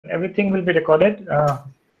everything will be recorded.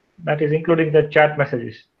 That is including the chat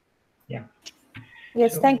messages. Yeah.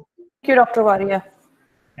 Yes, thank you, Dr. Varia.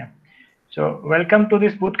 Yeah. So welcome to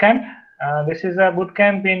this bootcamp. This is a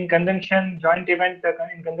bootcamp in conjunction, joint event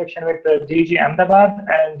in conjunction with GCE Ahmedabad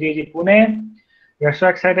and GCE Pune. We are so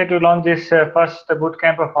excited to launch this first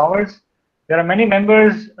bootcamp of ours. There are many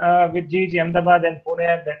members with GCE Ahmedabad and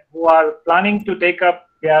Pune who are planning to take up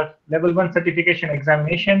their level 1 certification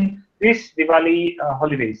examination this Diwali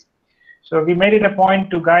holidays. So we made it a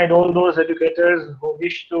point to guide all those educators who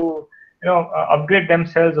wish to upgrade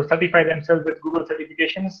themselves or certify themselves with Google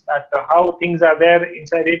certifications, that how things are there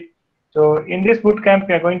inside it. So in this bootcamp,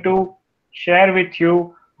 we are going to share with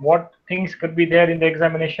you what things could be there in the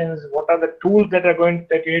examinations, what are the tools that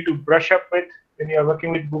you need to brush up with when you are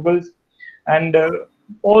working with Googles, and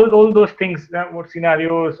all those things, what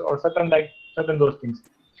scenarios or certain those things.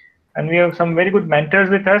 And we have some very good mentors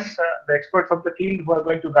with us, the experts of the field, who are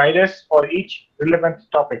going to guide us for each relevant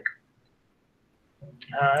topic.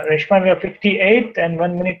 Reshma, we have 58 and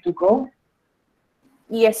 1 minute to go.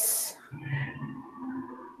 Yes.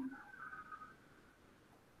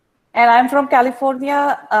 And I'm from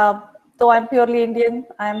California, though I'm purely Indian.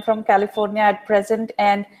 I'm from California at present,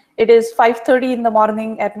 and it is 5:30 in the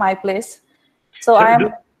morning at my place. So I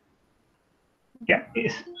am. Yeah,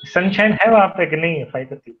 sunshine hai wahan pe ki nahi hai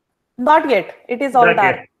 5:30? Not yet. It is all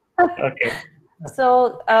dark. Okay.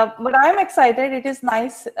 So, but I'm excited. It is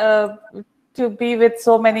nice to be with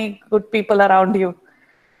so many good people around you.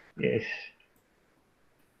 Yes.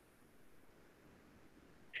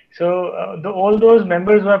 So all those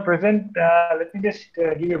members who are present, let me just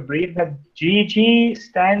give you a brief. That GG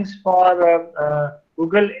stands for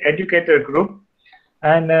Google Educator Group,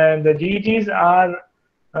 and the GGs are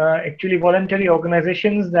actually voluntary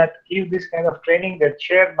organizations that give this kind of training, that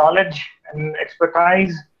share knowledge and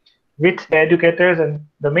expertise with the educators, and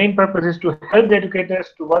the main purpose is to help the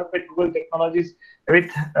educators to work with Google technologies with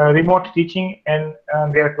remote teaching and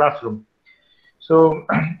their classroom. So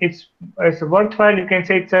it's worthwhile. You can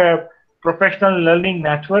say it's a professional learning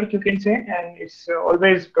network, you can say, and it's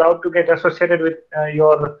always proud to get associated with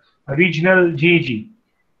your regional GG.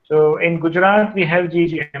 So in Gujarat we have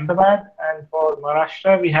GG Ahmedabad, and for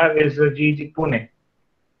Maharashtra we have is GG Pune.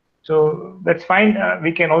 So that's fine.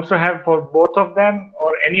 We can also have for both of them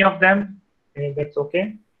or any of them. That's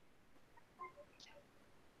okay.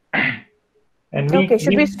 And okay,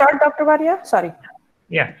 should we start, Dr. Varia? Sorry.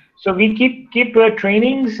 Yeah. So we keep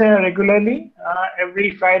trainings regularly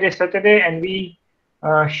every Friday, Saturday, and we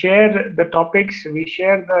share the topics, we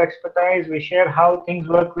share the expertise, we share how things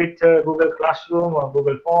work with Google Classroom or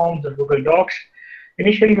Google Forms or Google Docs.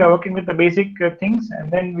 Initially, we are working with the basic things,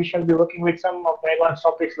 and then we shall be working with some of the advanced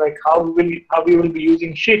topics, like how we will be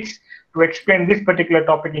using Sheets to explain this particular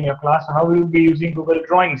topic in your class, how we will be using Google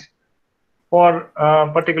Drawings for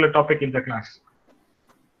a particular topic in the class.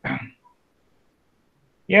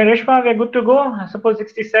 Yeah, Reshma, we're good to go. I suppose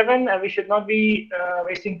 67, we should not be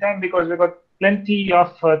wasting time because we've got plenty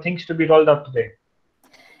of things to be rolled out today.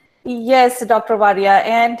 Yes, Dr. Varia.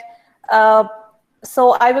 And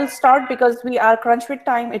so I will start because we are crunched with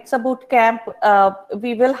time. It's a boot camp.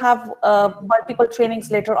 We will have multiple trainings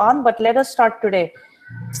later on, but let us start today.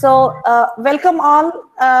 So welcome all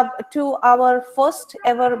to our first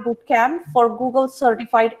ever boot camp for Google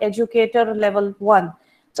Certified Educator Level 1.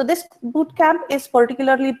 So this bootcamp is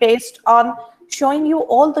particularly based on showing you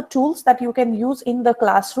all the tools that you can use in the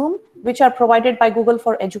classroom, which are provided by Google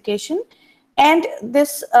for Education. And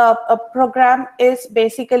this program is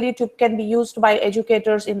basically can be used by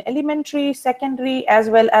educators in elementary, secondary, as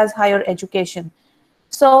well as higher education.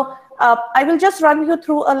 So I will just run you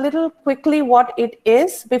through a little quickly what it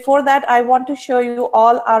is. Before that, I want to show you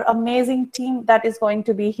all our amazing team that is going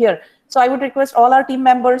to be here. So I would request all our team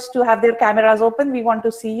members to have their cameras open. We want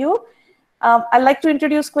to see you. I'd like to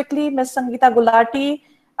introduce quickly Ms. Sangeeta Gulati.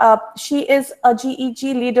 She is a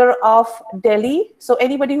GEG leader of Delhi. So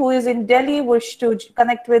anybody who is in Delhi wish to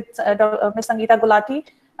connect with Ms. Sangeeta Gulati,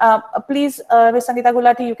 please, Ms. Sangeeta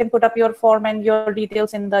Gulati, you can put up your form and your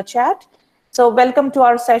details in the chat. So welcome to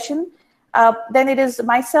our session. Then it is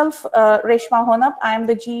myself, Reshma Honap. I am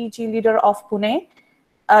the GEG leader of Pune.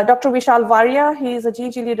 Dr. Vishal Varia, he is a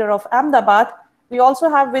GEG leader of Ahmedabad. We also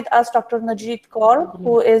have with us Dr. Najit Kaur,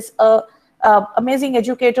 who is a amazing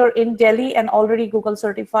educator in Delhi and already Google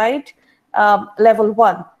certified level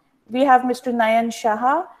 1. We have Mr. Nayan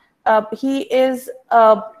Shah. He is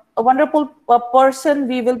a wonderful person.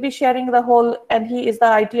 We will be sharing the whole, and he is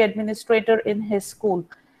the IT administrator in his school.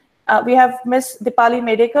 We have Ms. Dipali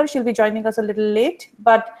Medekar. She'll be joining us a little late,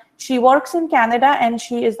 but she works in Canada and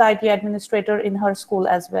she is the IT administrator in her school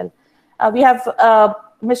as well. We have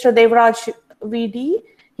Mr. Devraj VD.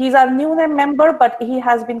 He's our new name member, but he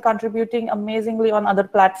has been contributing amazingly on other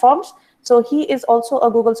platforms. So he is also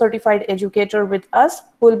a Google certified educator with us,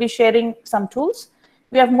 who will be sharing some tools.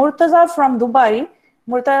 We have Murtaza from Dubai.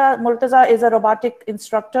 Murtaza is a robotic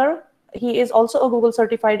instructor. He is also a Google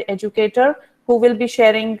certified educator who will be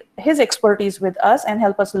sharing his expertise with us and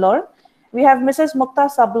help us learn. We have Mrs.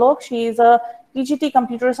 Mukta Sablok. She is a PGT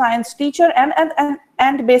computer science teacher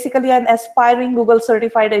and basically an aspiring Google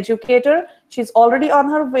certified educator. She's already on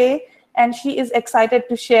her way and she is excited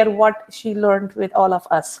to share what she learned with all of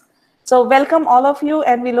us. So welcome all of you,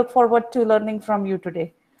 and we look forward to learning from you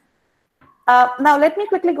today. Now, let me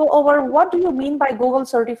quickly go over what do you mean by Google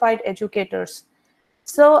certified educators.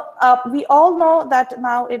 So we all know that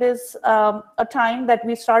now it is a time that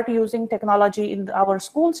we start using technology in our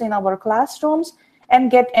schools, in our classrooms, and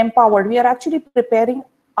get empowered. We are actually preparing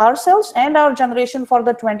ourselves and our generation for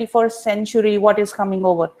the 21st century, what is coming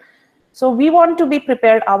over. So we want to be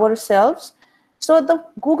prepared ourselves. So the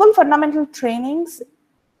Google fundamental trainings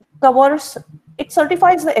covers, it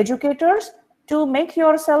certifies the educators to make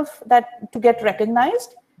yourself to get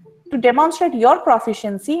recognized, to demonstrate your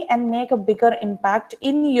proficiency and make a bigger impact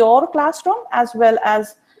in your classroom as well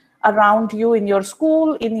as around you in your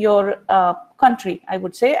school, in your country, I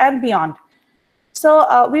would say, and beyond.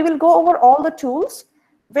 So we will go over all the tools.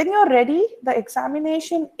 When you're ready, the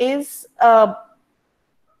examination is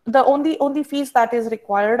the only fees that is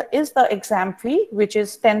required is the exam fee, which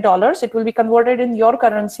is $10. It will be converted in your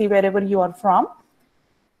currency wherever you are from.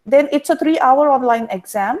 Then it's a 3-hour online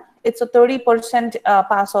exam. It's a 30%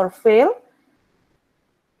 pass or fail.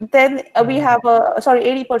 Then we have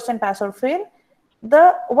 80% pass or fail.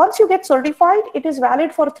 Once you get certified, it is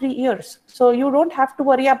valid for 3 years. So you don't have to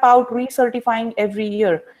worry about recertifying every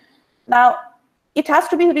year. Now, it has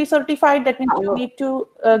to be recertified. That means you need to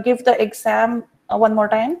give the exam one more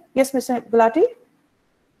time. Yes, Mr. Gulati?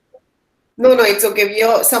 No, it's okay.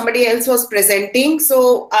 Somebody else was presenting.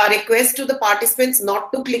 So our request to the participants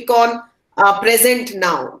not to click on present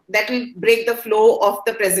now. That will break the flow of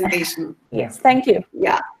the presentation. Yes, thank you.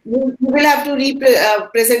 Yeah, you will have to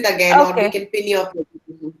present again, or we can pin your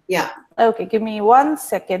presentation. Yeah. Okay, give me 1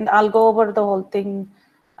 second. I'll go over the whole thing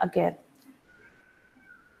again.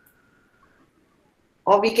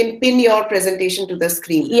 Or we can pin your presentation to the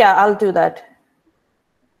screen. Yeah, I'll do that.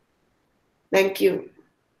 Thank you.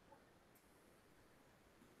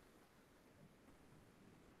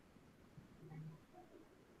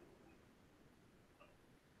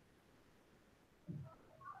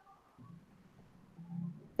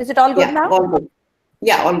 Is it all good now? All good.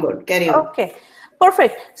 Yeah, all good. Carry on. Okay,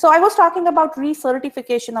 perfect. So I was talking about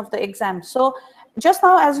recertification of the exam. So just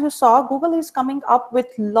now, as you saw, Google is coming up with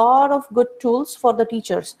a lot of good tools for the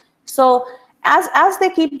teachers. So as they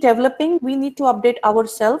keep developing, we need to update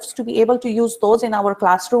ourselves to be able to use those in our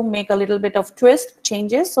classroom, make a little bit of twist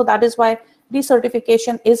changes. So that is why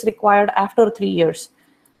recertification is required after 3 years.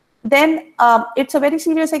 Then it's a very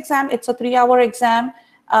serious exam. It's a 3-hour exam.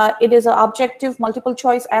 It is an objective multiple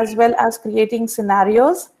choice as well as creating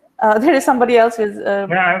scenarios. There is somebody else who is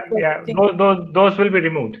those will be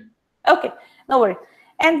removed. Okay, no worry.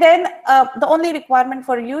 And then the only requirement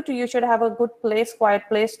for you should have a good place, quiet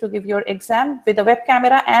place to give your exam with a web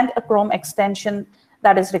camera and a Chrome extension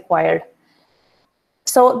that is required.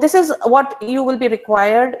 So this is what you will be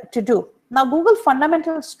required to do. Now, Google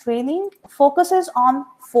Fundamentals Training focuses on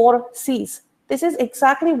 4 C's. This is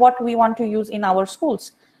exactly what we want to use in our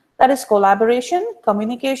schools. That is collaboration,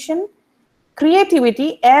 communication,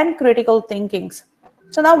 creativity, and critical thinking.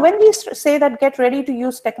 So now when we say that get ready to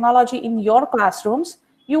use technology in your classrooms,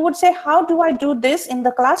 you would say, how do I do this in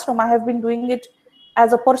the classroom? I have been doing it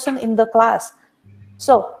as a person in the class.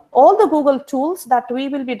 So all the Google tools that we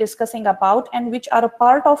will be discussing about and which are a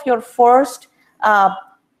part of your first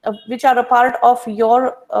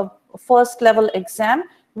level exam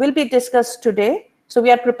will be discussed today. So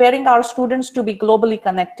we are preparing our students to be globally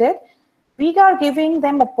connected. We are giving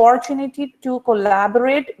them opportunity to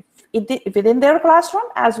collaborate within their classroom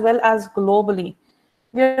as well as globally.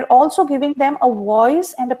 We're also giving them a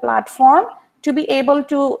voice and a platform to be able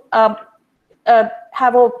to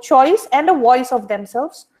have a choice and a voice of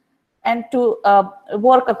themselves and to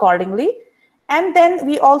work accordingly. And then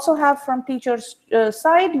we also have from teachers'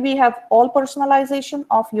 side, we have all personalization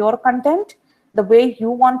of your content, the way you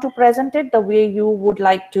want to present it, the way you would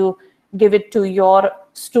like to give it to your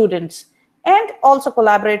students, and also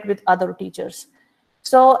collaborate with other teachers.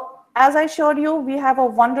 So as I showed you, we have a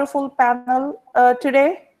wonderful panel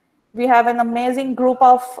today. We have an amazing group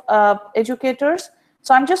of educators.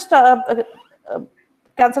 So I'm just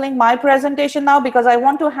canceling my presentation now because I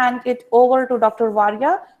want to hand it over to Dr.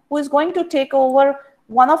 Varya, who is going to take over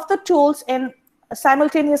one of the tools, and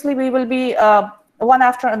simultaneously we will be one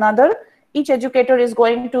after another. Each educator is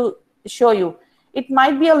going to show you. It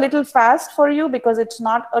might be a little fast for you because it's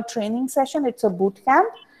not a training session, it's a boot camp.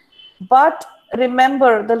 But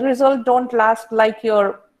remember, the result don't last like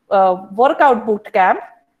your workout boot camp.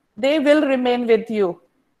 They will remain with you.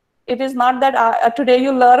 It is not that today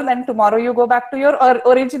you learn and tomorrow you go back to your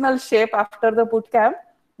original shape after the boot camp.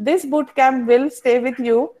 This boot camp will stay with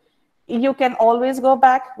you. You can always go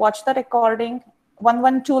back, watch the recording,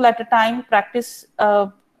 one tool at a time, practice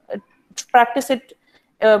it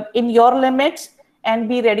in your limits, and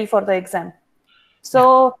be ready for the exam.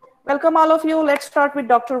 So welcome all of you. Let's start with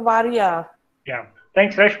Dr. Varya. Yeah,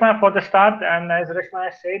 thanks Reshma for the start. And as Reshma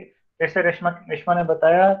has said, जैसे रेशमा ने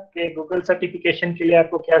बताया कि Google certification के लिए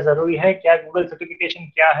आपको क्या जरूरी है, क्या गूगल सर्टिफिकेशन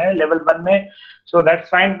क्या है लेवल 1 में. So that's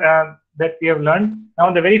fine that we have learned.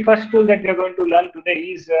 Now the very first tool that we are going to learn today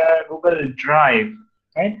is Google Drive.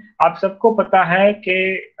 Right? आप सबको पता है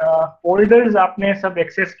कि folders आपने सब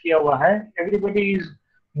एक्सेस किया हुआ है. Everybody is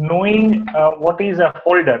knowing what is a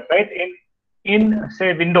folder, right? In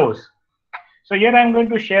say Windows. So here I'm going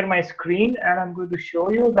to share my screen and I'm going to show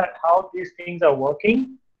you that how these things are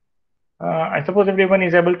working. I suppose everyone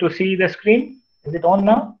is able to see the screen. Is it on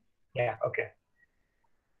now? Yeah, okay.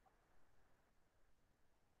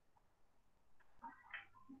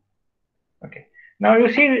 Okay. Now you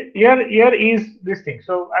see here is this thing.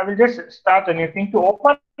 So I will just start a new thing. To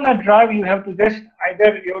open a drive, you have to just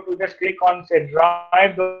click on say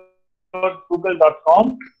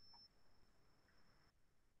drive.google.com.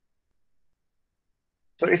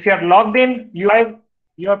 So if you are logged in, you have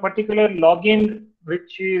your particular login,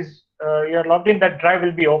 which is you're logged in, that drive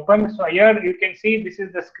will be open. So here you can see this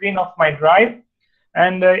is the screen of my drive,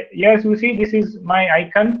 and yes, you see this is my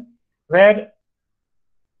icon where,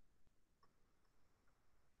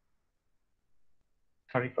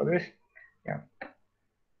 sorry for this, yeah.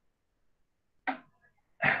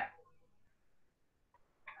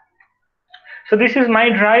 So this is my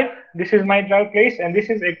drive. This is my drive place, and this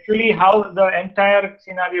is actually how the entire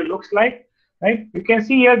scenario looks like. Right? You can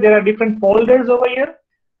see here there are different folders over here.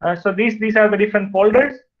 So these are the different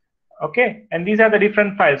folders. Okay, and these are the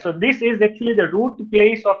different files. So this is actually the root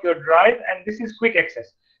place of your drive, and this is quick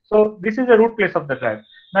access. So this is the root place of the drive.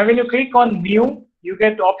 Now when you click on New, you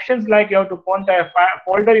get options like you have to point a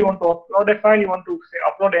folder, you want to upload a file, you want to say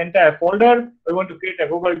upload an entire folder, or you want to create a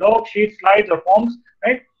Google Doc, sheet, slides, or forms.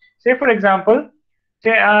 Right? Say for example,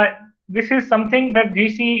 say this is something that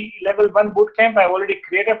GCE level 1 bootcamp. I already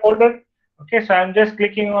created a folder. Okay, so I'm just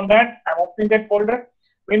clicking on that. I'm opening that folder,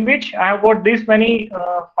 in which I have got this many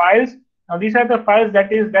files. Now these are the files that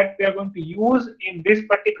we are going to use in this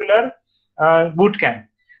particular bootcamp.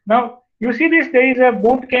 Now you see this, there is a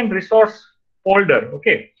bootcamp resource folder.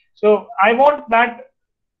 Okay, so I want that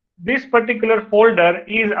this particular folder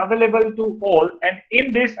is available to all, and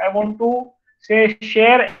in this I want to say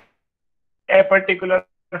share a particular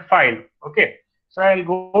file. Okay, so I'll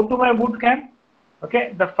go to my bootcamp.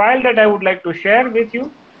 Okay, the file that I would like to share with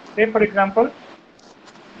you, say for example,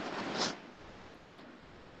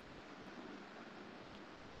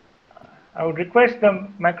 I would request the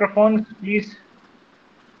microphones, please.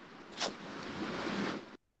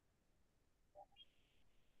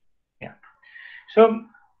 Yeah. So,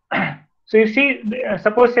 so you see,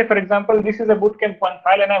 suppose say for example, this is a bootcamp 1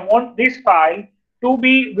 file, and I want this file to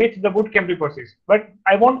be with the bootcamp repositories, but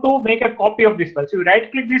I want to make a copy of this file. So you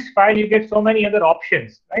right-click this file, you get so many other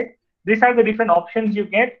options, right? These are the different options you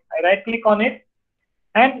get. I right-click on it,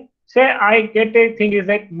 and say I get a thing is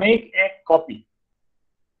that make a copy.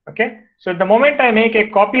 Okay, so the moment I make a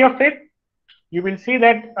copy of it, you will see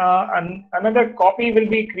that another copy will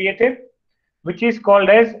be created, which is called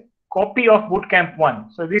as copy of bootcamp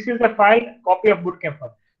 1. So this is the file copy of bootcamp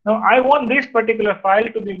 1. Now I want this particular file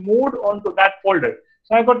to be moved onto that folder.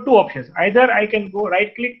 So I've got two options. Either I can go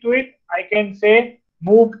right click to it, I can say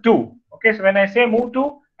move to. Okay, so when I say move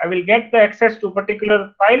to, I will get the access to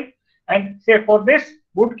particular file, and say for this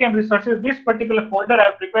bootcamp resources, this particular folder I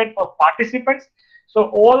have prepared for participants. So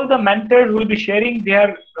all the mentors will be sharing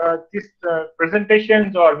their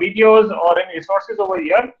presentations or videos or any resources over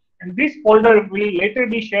here, and this folder will later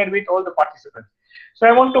be shared with all the participants. So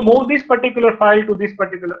I want to move this particular file to this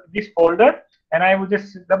folder, and I will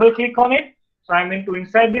just double click on it. So I'm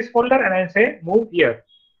inside this folder, and I say move here.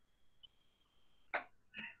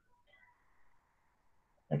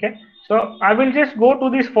 Okay, so I will just go to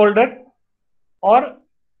this folder, or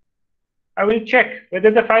I will check whether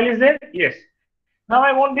the file is there. Yes. Now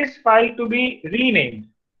I want this file to be renamed.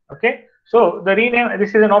 Okay, So the rename,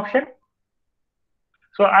 this is an option.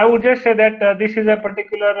 So I would just say that this is a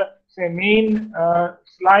particular, say, main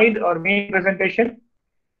slide or main presentation.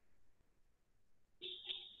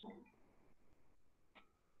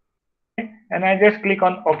 And I just click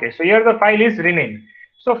on OK. So here the file is renamed.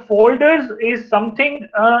 So folders is something,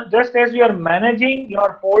 just as you are managing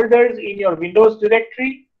your folders in your Windows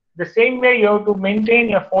directory, the same way you have to maintain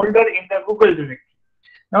your folder in the Google directory.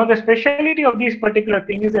 Now the speciality of this particular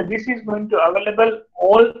thing is that this is going to available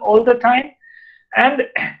all the time, and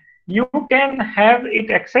you can have it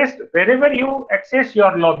accessed wherever you access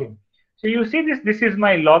your login. So you see this is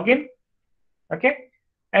my login, okay,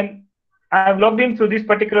 and I have logged in through this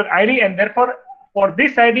particular ID, and therefore for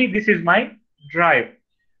this ID this is my drive.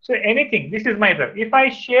 So anything, this is my drive. If I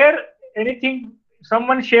share anything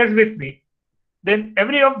someone shares with me, then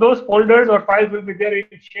every of those folders or files will be there in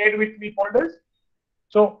shared with me folders.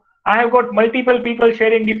 So I have got multiple people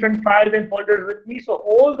sharing different files and folders with me. So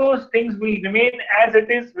all those things will remain as it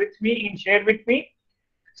is with me in shared with me.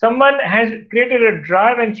 Someone has created a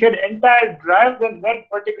drive and shared entire drive, then that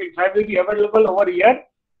particular drive will be available over here.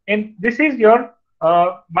 And this is your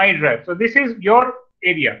my drive. So this is your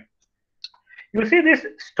area. You see this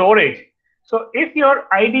storage. So if your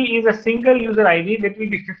ID is a single user ID, that will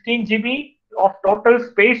be 15 GB of total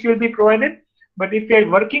space you will be provided. But if you are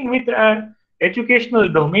working with an educational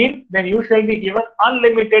domain, then you shall be given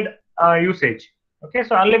unlimited usage. Okay,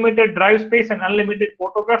 so unlimited drive space and unlimited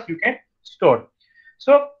photographs you can store.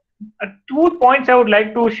 So 2 points I would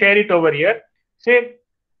like to share it over here. Say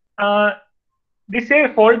this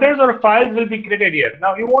say folders or files will be created here.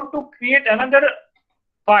 Now you want to create another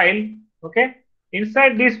file, okay,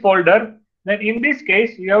 inside this folder. Then in this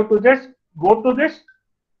case you have to just go to this.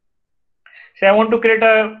 Say I want to create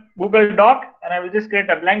a Google Doc, and I will just create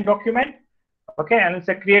a blank document, okay, and it's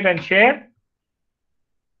a create and share.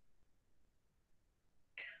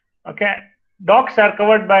 Okay, docs are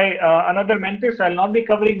covered by another mentor, so I'll not be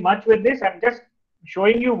covering much with this. I'm just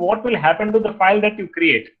showing you what will happen to the file that you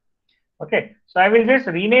create. Okay, so I will just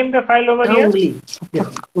rename the file over here.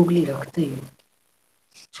 उंगली रखते ही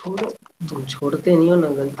छोड़ो, तुम छोड़ते नहीं हो ना,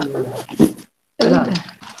 गलती हो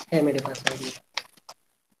है मेरे पास आइडिया।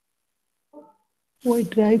 वही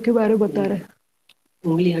ड्राइव के बारे में बता रहे,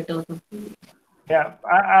 उंगली हटाओ तो। Yeah,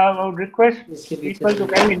 I would request people to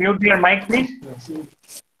kindly mute their mic, please.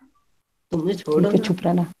 तुमने छोड़ो, चुप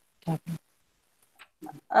रहना।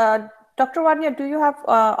 Dr. Vanya, do you have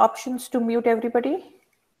options to mute everybody?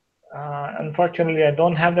 Unfortunately, I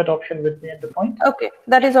don't have that option with me at the point. Okay,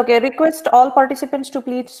 that is okay. Request all participants to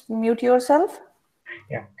please mute yourself.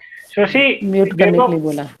 Yeah. So see, mute करने के लिए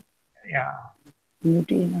बोला। Yeah.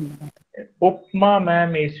 Mute ही ना। Upma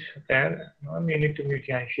ma'am is there. No, you need to mute.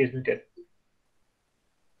 Yeah, she is muted.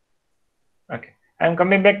 Okay. I'm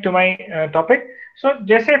coming back to my topic. So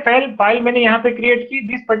जैसे file मैंने यहाँ पे create की,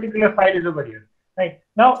 this particular file is over here. Right.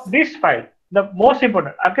 Now this file, the most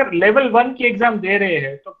important, अगर level 1 की exam दे रहे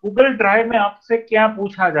हैं तो Google Drive में आपसे क्या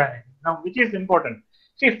पूछा जाए? Now which is important?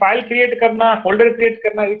 See, file create करना, folder create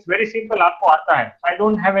करना, it's very simple, आपको आता है. I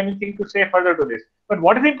don't have anything to say further to this. But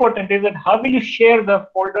what is important is that how will you share the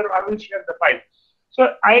folder? How will you share the file?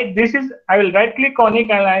 So I will right click on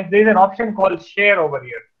it, and there is an option called share over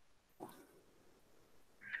here.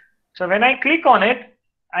 So when I click on it,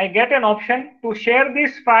 I get an option to share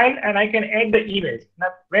this file, and I can add the emails. Now,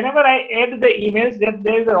 whenever I add the emails,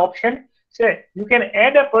 there is an option. Say you can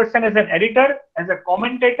add a person as an editor, as a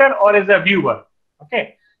commentator, or as a viewer.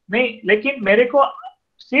 Okay. नहीं, लेकिन मेरे को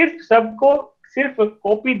सिर्फ सबको सिर्फ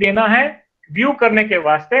copy देना है view करने के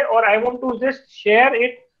वास्ते, और I want to just share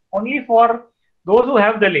it only for those who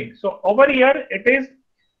have the link. So over here it is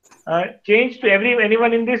changed to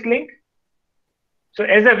anyone in this link. So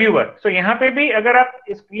as a viewer, so यहाँ पे भी अगर आप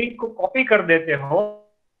इस link को copy कर देते हो,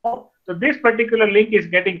 so this particular link is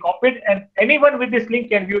getting copied, and anyone with this link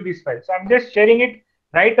can view this file. So I'm just sharing it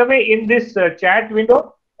right away in this chat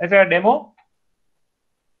window as a demo.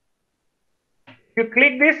 If you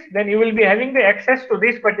click this, then you will be having the access to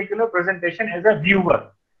this particular presentation as a viewer.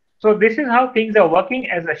 So this is how things are working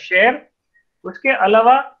as a share. उसके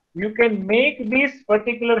अलावा you can make this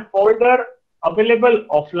particular folder available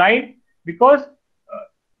offline, because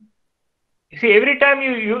see, every time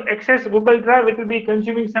you access Google Drive, it will be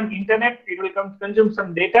consuming some internet, it will consume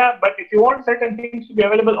some data. But if you want certain things to be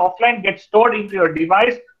available offline, get stored into your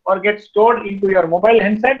device or get stored into your mobile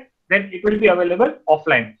handset, then it will be available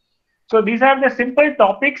offline. So these are the simple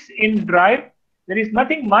topics in Drive. There is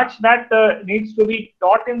nothing much that needs to be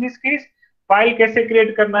taught in this case. File कैसे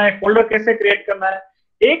create करना है, folder कैसे create करना है.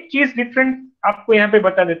 एक चीज different आपको यहाँ पे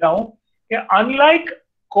बता देता हूँ कि unlike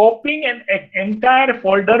copying an entire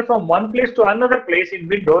folder from one place to another place in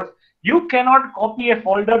Windows, you cannot copy a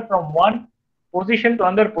folder from one position to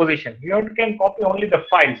another position. You can copy only the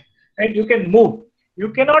files, and you can move. You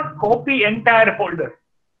cannot copy entire folder.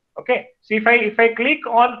 Okay. So if I click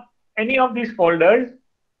on any of these folders,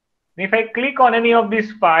 if I click on any of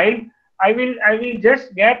these file, I will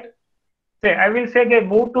just get, say, I will say they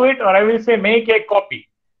move to it, or I will say make a copy.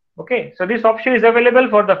 Okay, so this option is available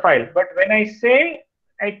for the file, but when I say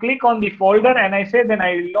I click on the folder and I say, then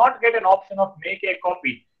I will not get an option of make a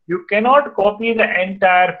copy. You cannot copy the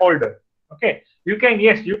entire folder. Okay, you can,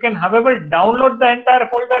 yes, you can, however, download the entire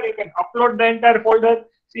folder. You can upload the entire folder.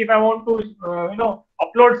 See, if I want to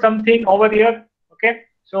upload something over here. Okay,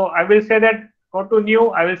 so I will say that go to new,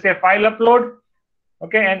 I will say file upload.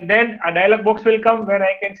 Okay, and then a dialog box will come where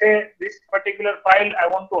I can say this particular file I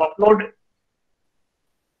want to upload.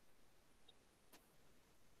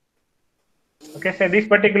 Okay, so this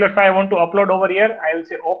particular file I want to upload over here. I will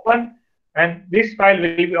say open, and this file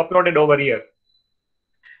will be uploaded over here.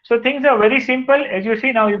 So things are very simple. As you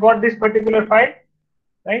see now, you got this particular file,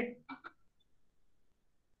 right?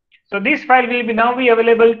 So this file will be now be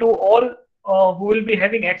available to all who will be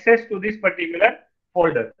having access to this particular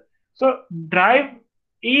folder. So Drive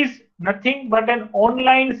is nothing but an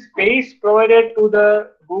online space provided to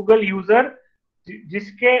the Google user,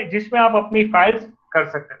 जिसमें आप अपनी files कर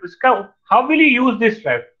सकते हैं. उसका, how will you use this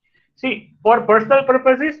drive? See, for personal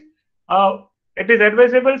purposes, it is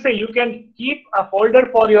advisable, say you can keep a folder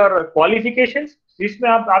for your qualifications, जिसमें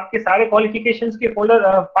आप आपके सारे qualifications के folder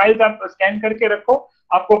files आप scan करके रखो.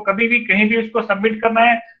 आपको कभी भी कहीं भी उसको submit करना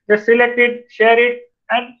है, just select it, share it,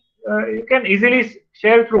 and you can easily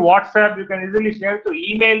share through WhatsApp. You can easily share through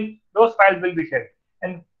email. Those files will be shared,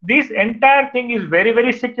 and this entire thing is very,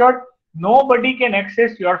 very secure. Nobody can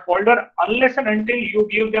access your folder unless and until you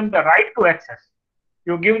give them the right to access.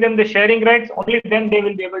 You give them the sharing rights, only then they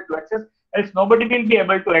will be able to access. Else nobody will be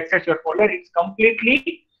able to access your folder. It's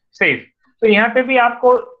completely safe. So यहाँ पे भी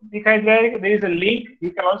आपको दिखाई दे रहा है, there is a link.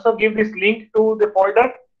 You can also give this link to the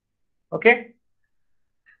folder. Okay.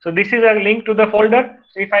 So this is a link to the folder.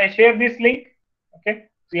 So if I share this link, okay.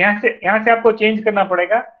 So यहाँ से आपको change करना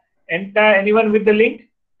पड़ेगा. Enter anyone with the link,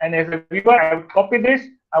 and as a viewer, I will copy this.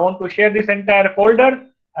 I want to share this entire folder,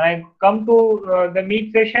 and I come to the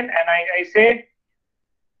Meet session, and I say,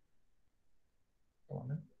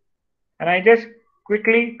 and I just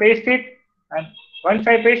quickly paste it, and once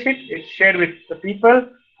I paste it, it's shared with the people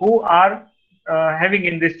who are having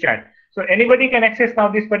in this chat. So anybody can access now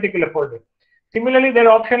this particular folder. Similarly, there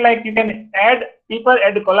are options like you can add people,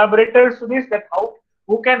 add collaborators to this, that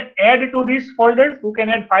who can add to these folders, who can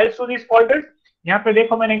add files to these folders. यहाँ पे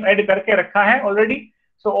देखो मैंने add करके रखा है already.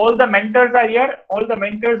 So all the mentors are here. All the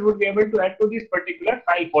mentors would be able to add to this particular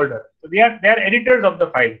file folder. So they are editors of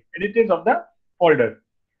the file, editors of the folder.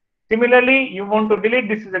 Similarly, you want to delete.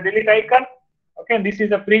 This is a delete icon. Okay, and this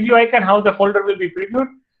is a preview icon. How the folder will be previewed.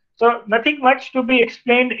 So nothing much to be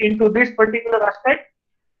explained into this particular aspect.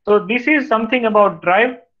 So this is something about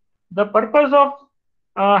Drive. The purpose of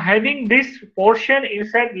having this portion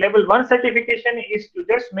inside level 1 certification is to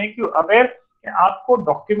just make you aware कि आपको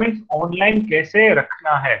documents online कैसे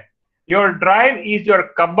रखना है. Your Drive is your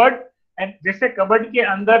cupboard, and जैसे cupboard के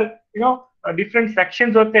अंदर different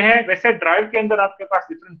sections होते हैं, वैसे Drive के अंदर आपके पास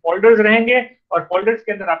different folders रहेंगे और folders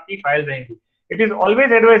के अंदर आपकी files रहेंगी. It is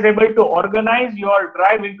always advisable to organize your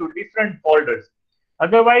Drive into different folders.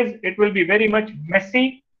 Otherwise, it will be very much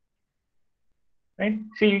messy. Right?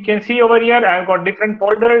 See, you can see over here, I've got different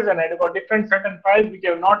folders and I've got different certain files which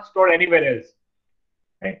I have not stored anywhere else.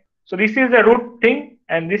 Right? So this is the root thing,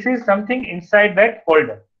 and this is something inside that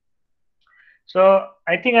folder. So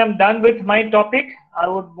I think I'm done with my topic. I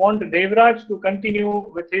would want Devraj to continue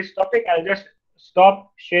with his topic. I'll just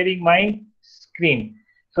stop sharing my screen.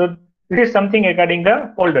 So this is something regarding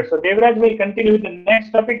the folder. So Devraj will continue with the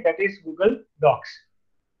next topic, that is Google Docs.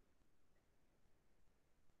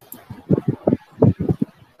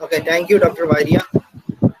 Okay, thank you, Dr. Vaidya.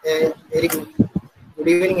 Very good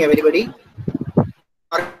evening, everybody.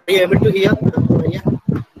 Are you able to hear, Dr. Vaidya?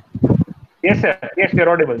 Yes, sir. Yes, you're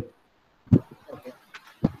audible. Okay.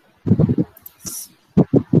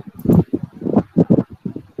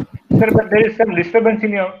 Sir, but there is some disturbance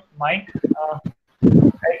in your mic.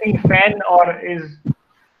 I think fan or is.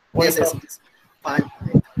 Yes. Fine.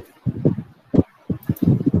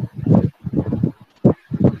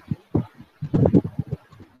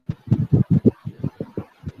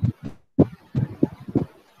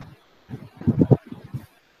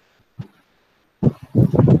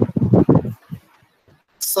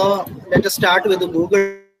 So let us start with the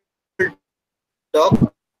Google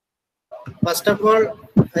Doc. First of all,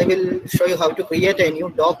 I will show you how to create a new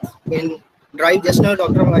doc in Drive. Just now,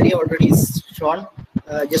 Dr. Maria already is shown.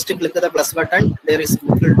 Just to click the plus button, there is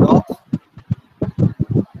Google Doc.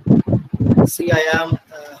 See, I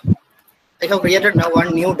have created now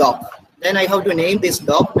one new doc. Then I have to name this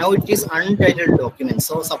doc. Now it is untitled document.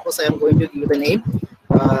 So suppose I am going to give the name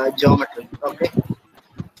geometry. Okay.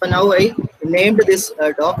 So now I named this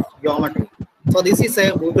doc geometry. So this is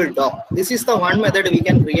a Google Doc. This is the one method we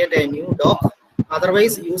can create a new doc.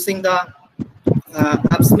 Otherwise, using the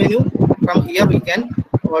apps menu, from here we can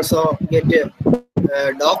also get a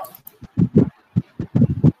doc.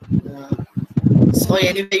 So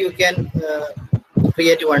anyway, you can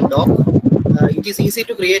create one doc. It is easy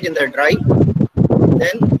to create in the Drive.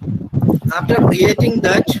 Then after creating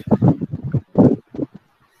that,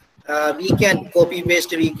 we can copy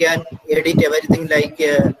paste, we can edit everything like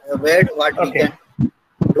Word, what we can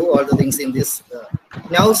do all the things in this.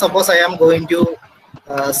 Now suppose I am going to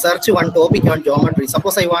search one topic on geometry.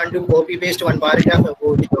 Suppose I want to copy paste one paragraph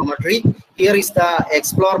about geometry. Here is the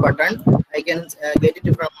explore button. I can get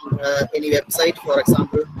it from any website, for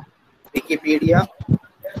example, Wikipedia.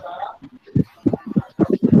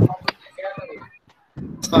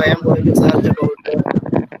 So I am going to search about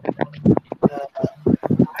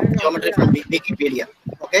geometry from Wikipedia.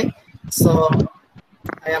 Okay, so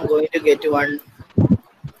I am going to get one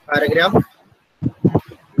paragraph.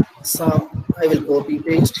 So I will copy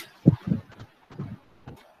paste.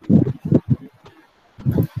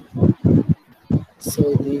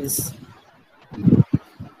 So this.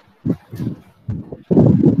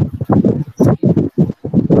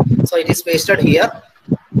 So it is pasted here.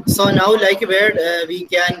 So now, like where we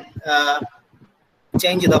can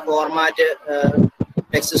change the format,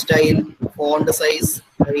 text style, font size.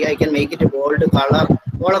 I can make it a bold color.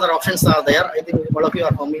 All other options are there. I think all of you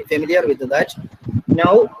are familiar with that.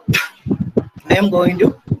 Now I am going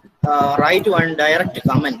to write one direct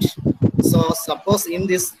comment. So suppose in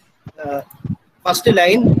this first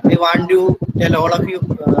line, I want to tell all of you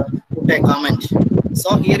put a comment.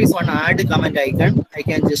 So here is one add comment icon. I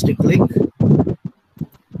can just click.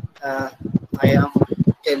 I am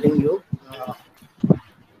telling you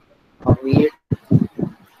read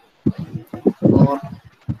or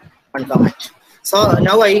one comment. So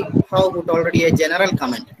now I have put already a general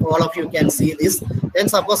comment. All of you can see this. Then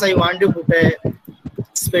suppose I want to put a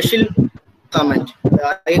special comment.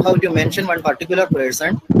 I have to mention one particular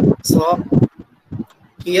person. So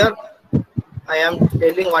here I am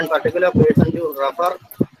telling one particular person to refer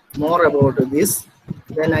more about this.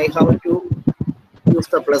 Then I have to use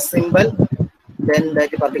the plus symbol. Then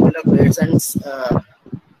that particular person's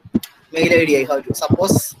mail ID I have to.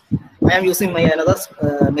 Suppose I am using my another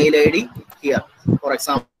mail ID here, for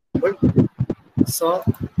example. So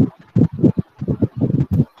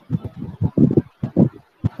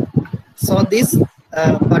this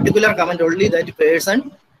particular comment only that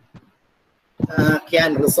person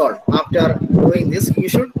can resolve. After doing this, he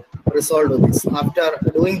should resolve this. After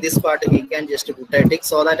doing this part, he can just put a tick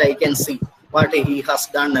so that I can see what he has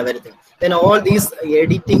done, everything. Then all these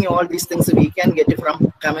editing, all these things we can get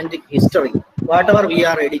from comment history. Whatever we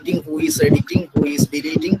are editing, who is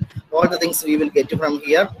deleting, all the things we will get from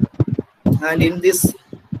here. And in this,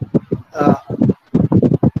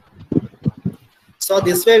 so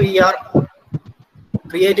this way we are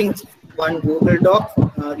creating one Google Doc.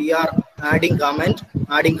 We are adding comment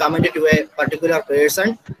to a particular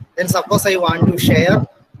person. Then suppose I want to share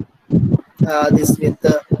this with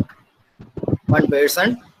one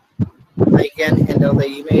person. I can enter the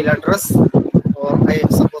email address, or I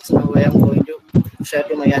suppose now I am going to share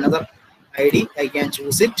to my another ID. I can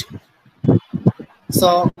choose it.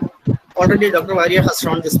 So already Dr. Varia has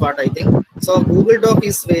shown this part, I think. So Google Doc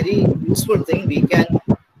is very useful thing. We can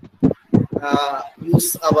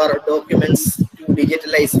use our documents to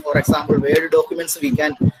digitalize. For example, Word documents we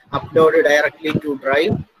can upload directly to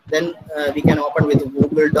Drive. Then we can open with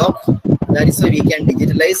Google Doc. That is why we can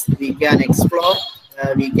digitalize, we can explore,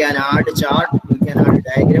 we can add chart, we can add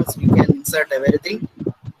diagrams, we can insert everything.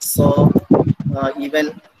 So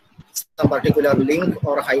even some particular link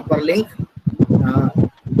or hyperlink.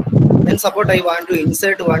 Then suppose I want to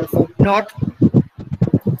insert one footnote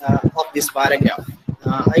of this paragraph.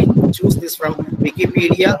 I choose this from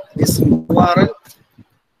Wikipedia, this URL.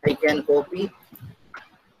 I can copy,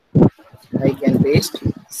 I can paste.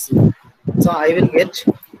 So I will get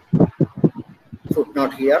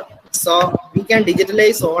footnote here. So we can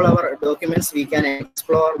digitalize all our documents. We can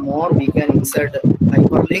explore more. We can insert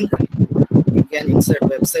hyperlink. We can insert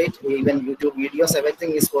website, even YouTube videos.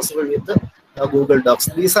 Everything is possible with the Google Docs.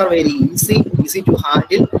 These are very easy to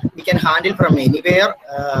handle. We can handle from anywhere.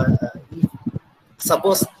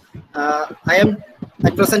 Suppose I am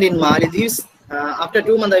at present in Maldives. After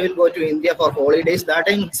 2 months, I will go to India for holidays. That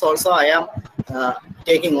time also I am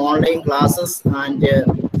taking online classes and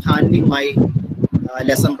handling my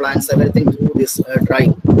lesson plans, everything through this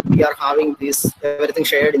drive. We are having this everything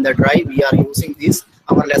shared in the drive. We are using this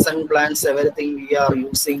our lesson plans, everything we are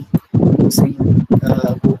using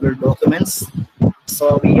Google Documents.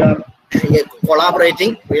 So we are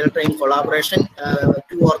collaborating, real-time collaboration.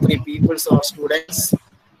 2 or 3 people or students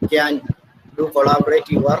can do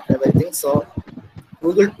collaborative work, everything. So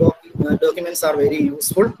Google documents are very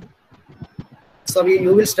useful. So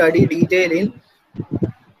you will study detail in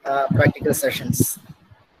practical sessions.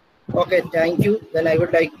 Okay, thank you. Then I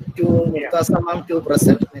would like to Murtaza ma'am to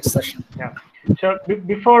present next session. Yeah. So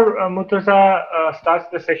before Murtaza starts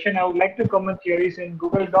the session, I would like to comment here is in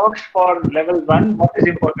Google Docs for level 1, what is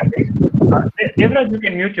important is, Devraj, you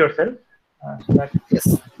can mute yourself. So that,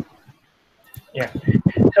 yes. Yeah.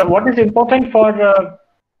 So what is important for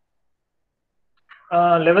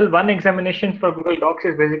level 1 examinations for Google Docs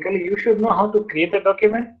is basically you should know how to create a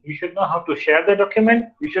document, you should know how to share the document,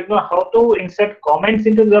 you should know how to insert comments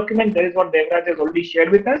into the document. That is what Devraj has already shared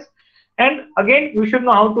with us. And again, you should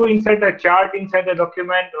know how to insert a chart inside the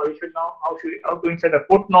document, or you should know how to insert a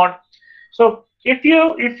footnote. So if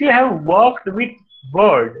you have worked with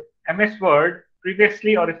Word, MS Word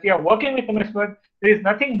previously, or if you are working with MS Word, there is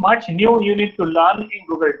nothing much new you need to learn in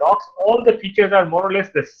Google Docs. All the features are more or less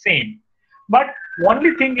the same. But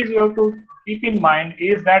only thing is you have to keep in mind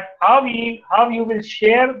is that how you will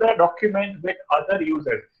share the document with other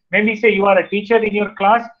users. Maybe say you are a teacher in your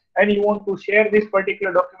class and you want to share this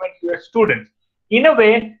particular document to your students in a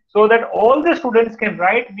way so that all the students can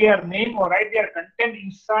write their name or write their content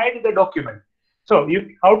inside the document. So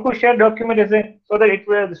how to share document is so that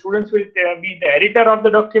the students will be the editor of the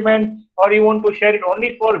document, or you want to share it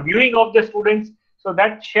only for viewing of the students. So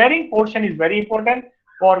that sharing portion is very important,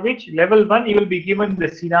 for which level 1 you will be given the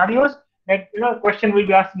scenarios that question will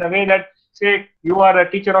be asked in a way that, say you are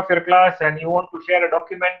a teacher of your class and you want to share a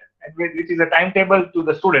document which is a timetable to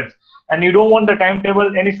the students, and you don't want the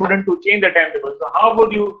timetable, any student to change the timetable. So how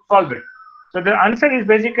would you solve it? So the answer is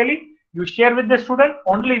basically you share with the student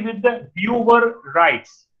only with the viewer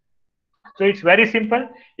rights. So it's very simple.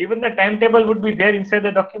 Even the timetable would be there inside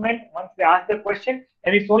the document once they ask the question,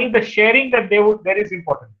 and it's only the sharing that that is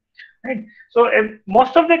important. Right. So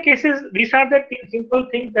most of the cases, these are the simple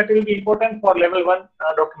things that will be important for level 1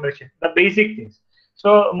 documentation, the basic things.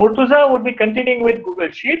 So Murtuza would be continuing with Google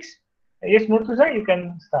Sheets. Yes, Murtuza, you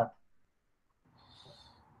can start.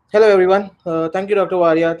 Hello, everyone. Thank you, Dr.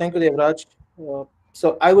 Varia. Thank you, Devraj.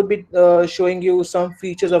 So I would be showing you some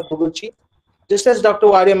features of Google Sheet. Just as Dr.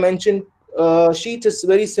 Varia mentioned, Sheets is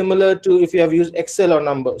very similar to if you have used Excel or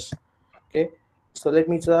numbers. Okay. So let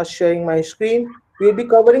me start sharing my screen. We'll be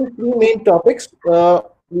covering 3 main topics.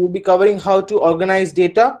 We'll be covering how to organize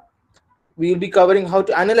data. We'll be covering how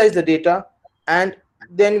to analyze the data, and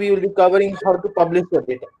then we will be covering how to publish the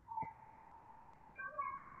data.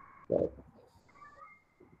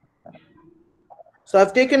 So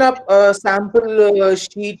I've taken up a sample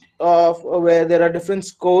sheet of where there are different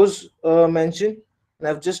scores mentioned, and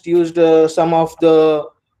I've just used some of the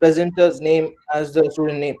presenter's name as the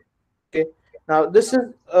student name. Okay. Now this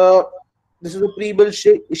is a pre-built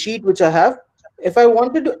sheet which I have. If I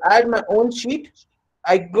wanted to add my own sheet,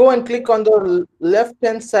 I go and click on the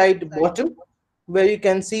left-hand side bottom where you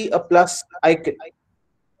can see a plus icon.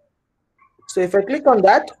 So if I click on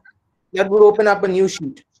that, that would open up a new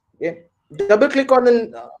sheet. Okay. Double click on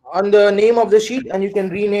the name of the sheet and you can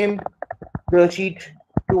rename the sheet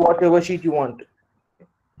to whatever sheet you want.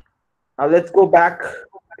 Now let's go back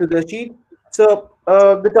to the sheet. So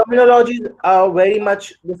the terminologies are very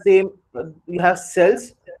much the same. You have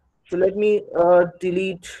cells. So let me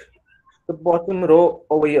delete the bottom row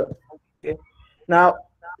over here. Okay. Now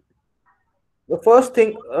the first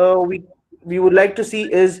thing we would like to see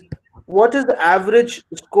is what is the average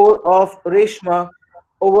score of Reshma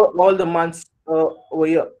over all the months over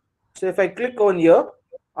here. So if I click on here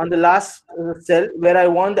on the last cell where I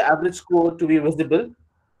want the average score to be visible,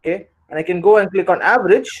 okay, and I can go and click on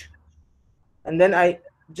average, and then I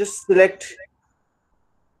just select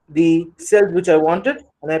the cells which I wanted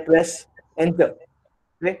and I press enter.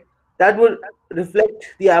 Okay, that will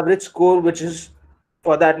reflect the average score which is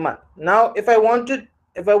for that month. Now if I want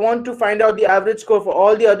to find out the average score for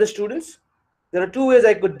all the other students, there are 2 ways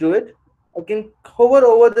I could do it. I can hover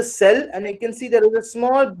over the cell and I can see there is a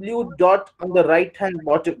small blue dot on the right hand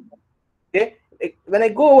bottom. Okay, when I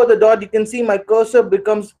go over the dot, you can see my cursor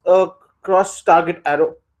becomes a cross target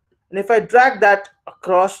arrow, and if I drag that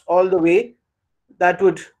across all the way, that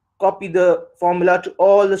would copy the formula to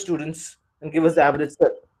all the students and give us the average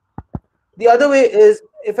cell. The other way is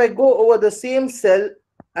if I go over the same cell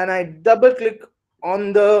and I double click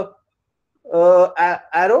on the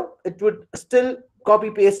arrow, it would still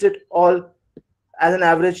copy paste it all as an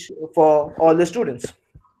average for all the students.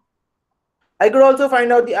 I could also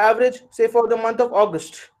find out the average, say for the month of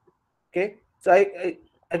August. Okay, so I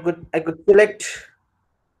could select,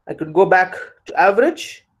 I could go back to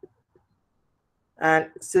average and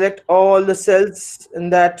select all the cells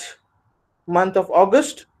in that month of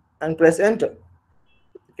August and press enter.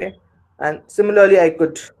 Okay, and similarly I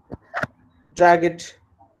could drag it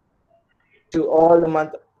to all the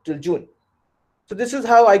month till June. So this is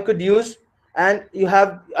how I could use, and you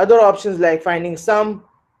have other options like finding sum,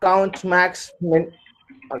 count, max, min,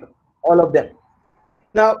 all of them.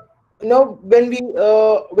 Now, when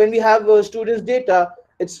we have students' data,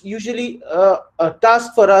 it's usually a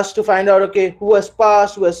task for us to find out, okay, who has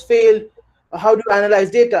passed, who has failed, how to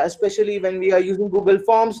analyze data, especially when we are using Google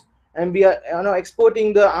Forms and we are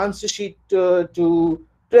exporting the answer sheet to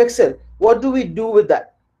Excel. What do we do with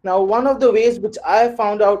that? Now, one of the ways which I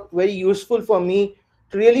found out very useful for me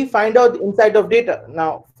to really find out the insight of data.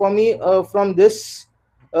 Now, for me, from this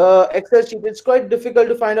Excel sheet, it's quite difficult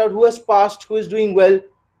to find out who has passed, who is doing well,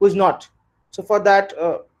 who is not. So for that,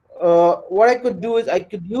 what I could do is I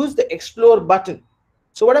could use the explore button.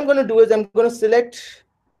 So what I'm going to do is I'm going to select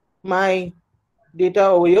my data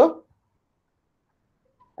over here,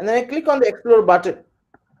 and then I click on the explore button.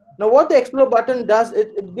 Now what the explore button does,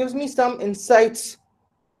 it gives me some insights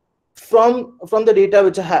from the data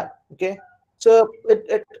which I have. Okay, so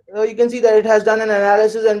you can see that it has done an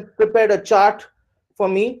analysis and prepared a chart for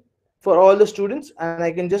me for all the students, and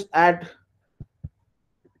I can just add,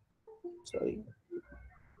 sorry,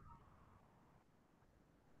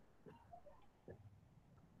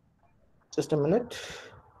 just a minute.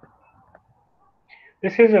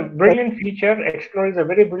 This is a brilliant feature. Explore is a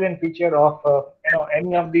very brilliant feature of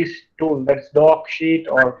any of these tools. That's doc, sheet,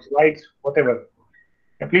 or slides, whatever.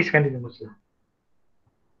 Please continue, Muslim.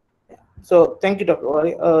 So thank you, Dr.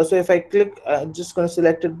 Wari. So if I click, I'm just going to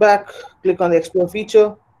select it back, click on the explore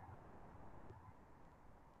feature.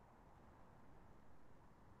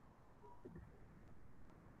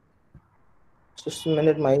 Just a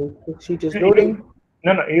minute, my sheet is loading.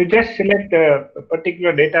 No, you just select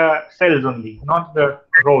particular data cells only, not the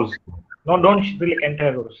rows. No, don't select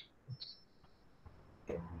entire rows.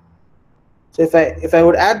 So if I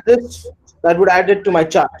would add this, that would add it to my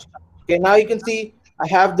chart. Okay, now you can see I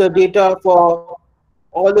have the data for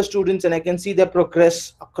all the students, and I can see their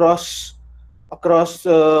progress across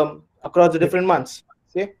the different months.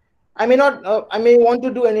 Okay, I may want to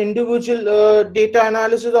do an individual data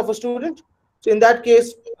analysis of a student. So in that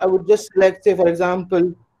case, I would just select, say for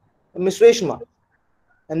example, Miss Reshma,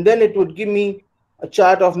 and then it would give me a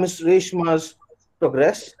chart of Miss Reshma's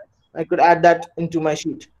progress. I could add that into my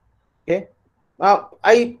sheet. Okay, now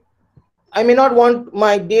I may not want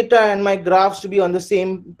my data and my graphs to be on the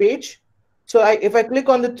same page. So if I click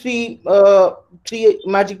on the three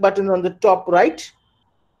magic buttons on the top right,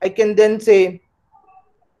 I can then say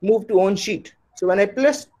move to own sheet. So when I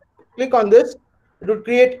click on this, it will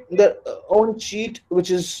create the own sheet,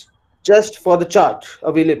 which is just for the chart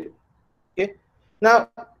available. Okay. Now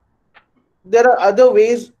there are other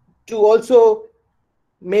ways to also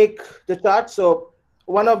make the chart. So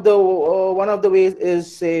one of the ways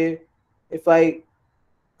is, say, if I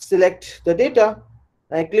select the data,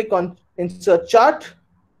 I click on insert chart.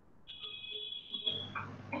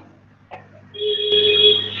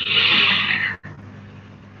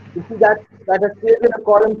 You see that has created a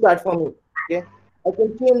column chart for me. Okay, I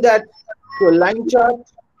can change that to a line chart,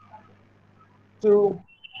 to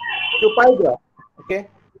pie graph. Okay,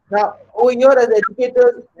 now over here as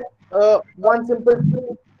educators, one simple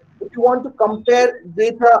thing: if you want to compare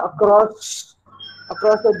data across a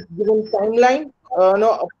given timeline,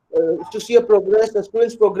 to see a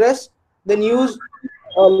student's progress, then use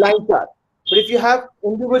a line chart. But if you have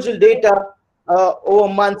individual data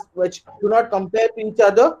over months which do not compare to each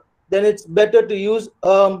other, then it's better to use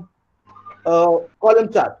column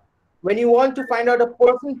chart. When you want to find out a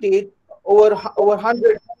percentage over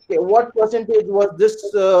 100, okay, what percentage was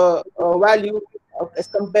this value as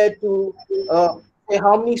compared to say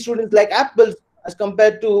how many students like apples as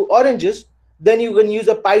compared to oranges, then you can use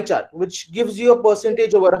a pie chart, which gives you a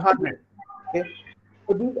percentage over 100. Okay,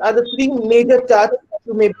 so these are the three major charts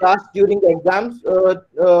you may pass during the exams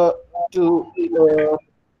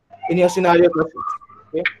in your scenario questions.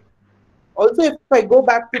 Okay. Also, if I go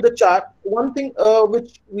back to the chart, one thing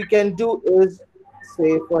which we can do is,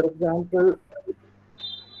 say, for example,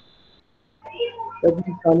 Let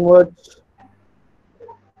me convert.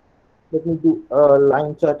 Let me do a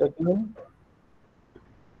line chart again.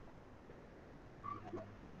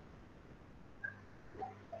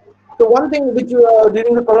 So one thing which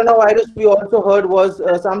during the coronavirus we also heard was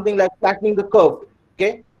something like flattening the curve.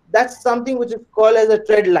 Okay, that's something which is called as a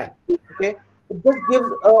trend line. Okay, it just gives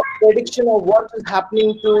a prediction of what is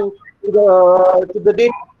happening to the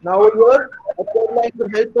data. Now here, a trend line will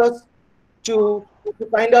help us to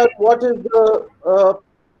find out what is the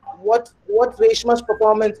what Reshma's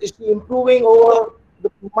performance, is she improving over the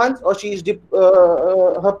months, or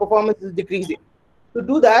her performance is decreasing. To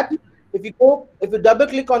do that, if you double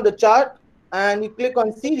click on the chart and you click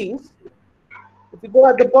on series, if you go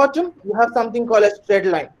at the bottom, you have something called as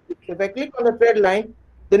trend line. So if I click on the trend line,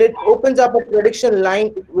 then it opens up a prediction line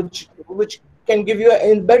which can give you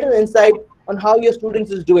a better insight on how your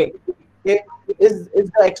students is doing. Okay, is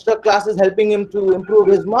the extra classes helping him to improve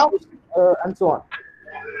his marks, and so on.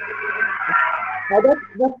 Now that's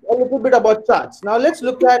a little bit about charts. Now let's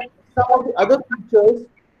look at some of the other features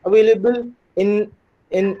available in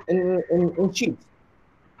Sheets.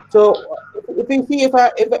 So if you see, if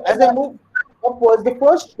as I move upwards, the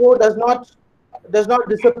first row does not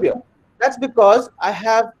disappear. That's because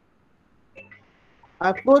I've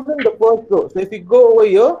frozen the first row. So if you go over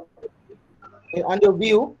here under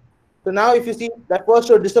view, so now if you see that first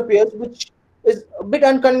row disappears, which is a bit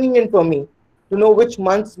inconvenient for me to know which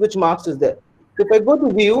months, which marks is there. So if I go to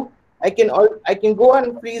view, I can go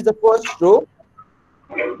and freeze the first row.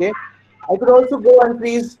 Okay, I could also go and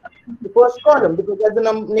freeze the first column because that's the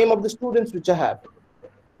name of the students which I have.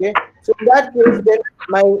 Okay, so in that case, then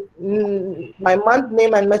my month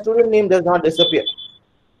name and my student name does not disappear.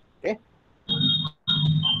 Okay,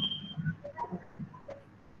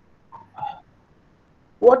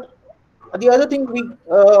 what the other thing we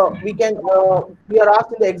are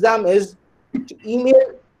asked in the exam is to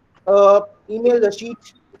email the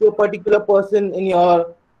sheet to a particular person in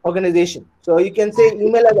your organization. So you can say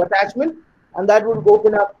email as attachment, and that would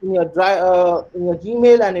open up in your in your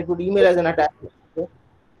Gmail, and it would email as an attachment. Okay?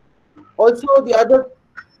 Also, the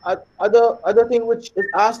other thing which is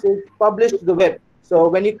asked is publish to the web. So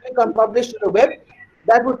when you click on publish to the web,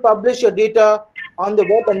 that would publish your data on the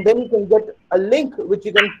web, and then you can get a link which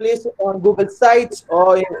you can place it on Google Sites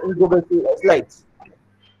or in Google Slides.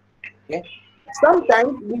 Okay.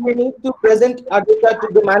 Sometimes we may need to present our data to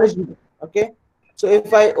the management. Okay. So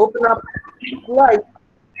if I open up Slides,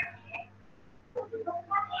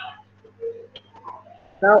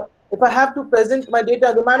 now if I have to present my data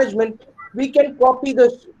to the management, we can copy the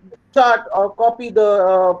chart or copy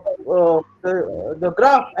the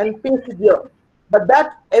graph and paste it here. But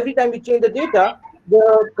that every time you change the data,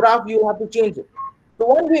 the graph you have to change it. So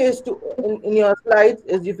one way is to in your slides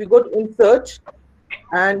is if you go to insert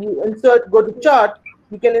and you go to chart,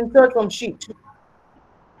 you can insert from sheet.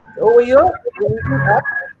 So over here, when you do that,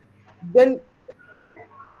 then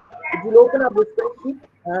it will open up the spreadsheet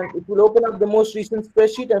and it will open up the most recent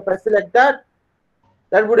spreadsheet. And if I select that,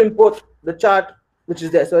 that would import the chart which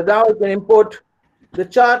is there. So now I can import the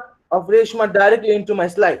chart of Reshma directly into my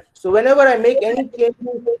slide. So whenever I make any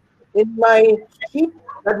changes in my sheet,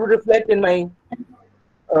 that would reflect in my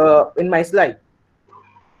slide.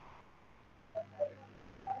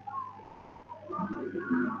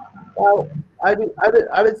 Now I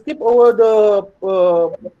will skip over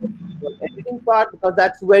the editing part because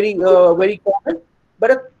that's very common.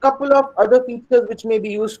 But a couple of other features which may be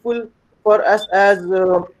useful for us as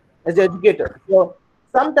educators. So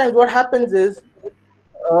sometimes what happens is,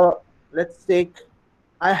 let's take,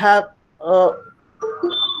 I have a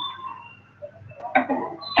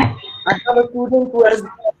student who has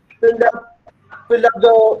filled up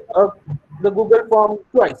the Google form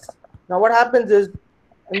twice. Now what happens is,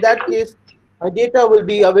 in that case, my data will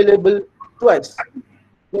be available twice.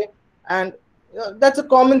 Okay, and that's a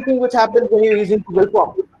common thing which happens when you're using Google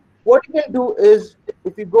form. What you can do is,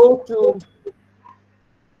 if you go to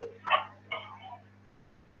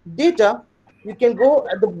data, you can go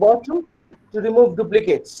at the bottom to remove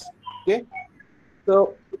duplicates. Okay,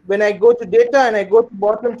 so when I go to data and I go to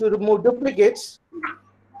bottom to remove duplicates,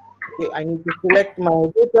 okay, I need to select my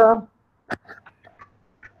data.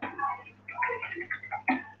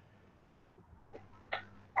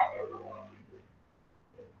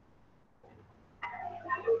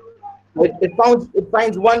 It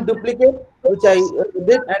finds one duplicate which I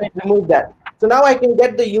did, and it removed that. So now I can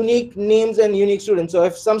get the unique names and unique students. So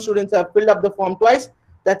if some students have filled up the form twice,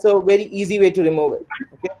 that's a very easy way to remove it.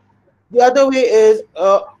 Okay. The other way is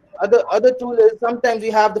other tool is sometimes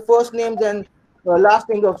we have the first names and last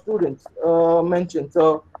names of students mentioned.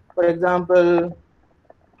 So for example,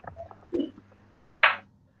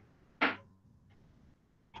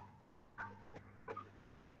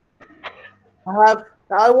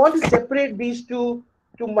 I want to separate these two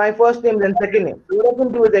to my first name and second name. So what I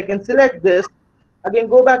can do is I can select this, again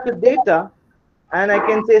go back to data, and I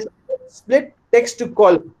can say split text to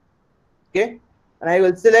column. Okay, and I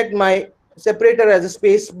will select my separator as a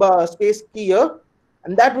space bar, space key here,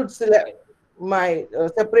 and that would select my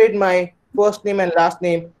separate my first name and last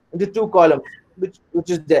name into two columns, which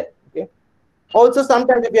is there. Okay. Also,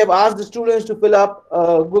 sometimes if you have asked the students to fill up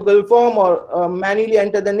a Google form or manually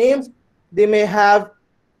enter the names, they may have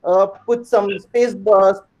put some space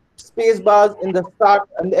bars in the start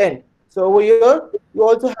and the end. So over here, you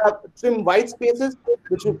also have trim white spaces,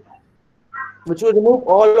 which will remove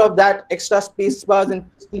all of that extra space bars and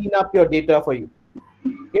clean up your data for you.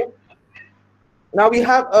 Okay. Now we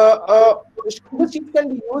have Google Sheets can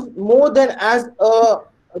be used more than as a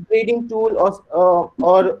grading tool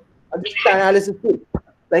or just an analysis tool.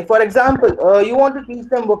 Like for example, you want to teach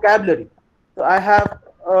them vocabulary. So I have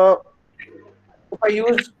if I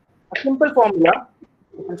use a simple formula,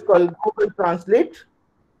 which is called Google Translate,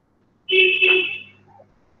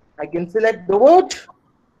 I can select the word.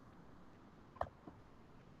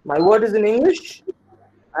 My word is in English,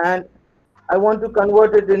 and I want to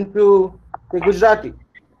convert it into the Gujarati.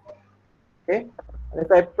 Okay, and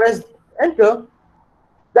if I press enter,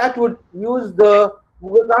 that would use the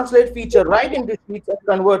Google Translate feature right into Sheets and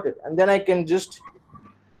convert it, and then I can just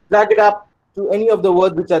drag it up to any of the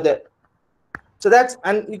words which are there. So that's,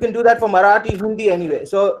 and you can do that for Marathi, Hindi, anyway.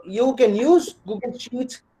 So you can use Google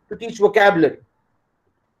Sheets to teach vocabulary.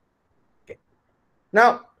 Okay.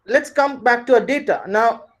 Now let's come back to our data.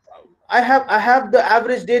 Now I have the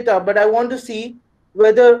average data, but I want to see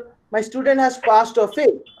whether my student has passed or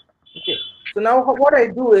failed. Okay. So now what I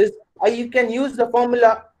do is you can use the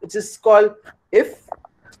formula which is called if.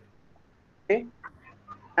 Okay.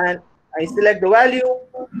 And I select the value.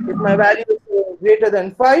 If my value is greater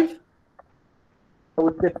than 5, I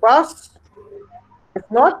would say pass. If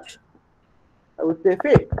not, I would say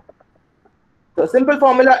fail. So simple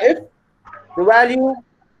formula, if the value,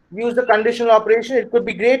 use the conditional operation, it could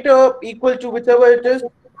be greater, equal to whichever it is,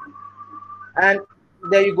 and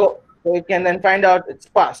there you go. So you can then find out it's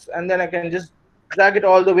passed, and then I can just drag it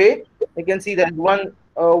all the way. You can see that one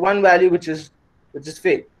value which is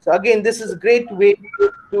failed. So again, this is a great way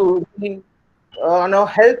to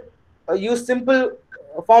help use simple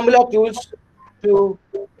formula tools to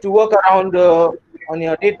work around on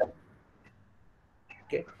your data.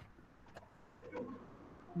 Okay.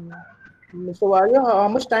 Mr. Warrior, how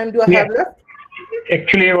much time do I have left?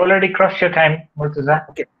 Actually, you've already crossed your time, Murtaza.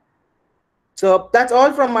 Okay. So that's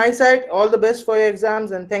all from my side. All the best for your exams,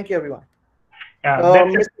 and thank you, everyone. Yeah,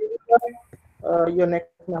 you're next,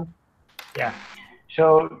 ma'am. Yeah.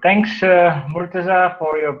 So thanks, Murtaza,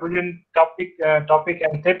 for your brilliant topic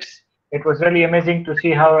and tips. It was really amazing to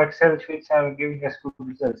see how Excel sheets are giving us good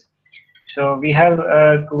results. So we have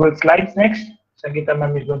Google Slides next. Sangeeta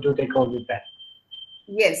ma'am is going to take over with that.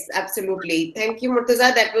 Yes, absolutely. Thank you,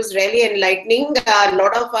 Murtaza. That was really enlightening. A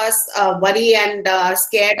lot of us worry and are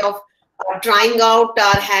scared of trying out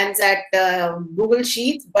our hands at Google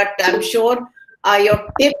Sheets, but I'm sure your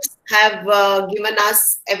tips have given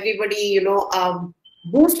us, everybody,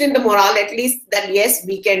 boost in the morale, at least that yes,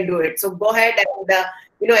 we can do it. So go ahead and,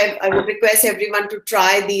 I would request everyone to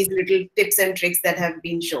try these little tips and tricks that have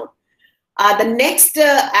been shown. The next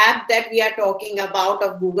app that we are talking about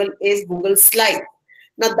of Google is Google Slides.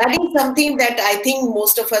 Now, that is something that I think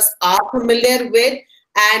most of us are familiar with.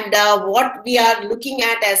 And what we are looking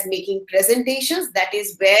at as making presentations, that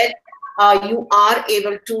is where you are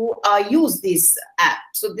able to use this app.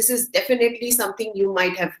 So this is definitely something you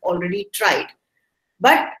might have already tried.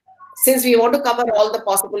 But since we want to cover all the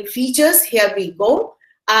possible features, here we go.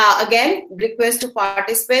 Again, request to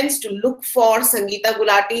participants to look for Sangeeta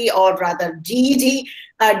Gulati, or rather GEG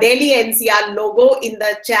Delhi NCR logo in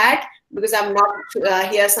the chat, because I'm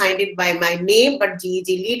not here signed it by my name, but GEG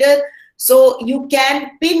leader. So you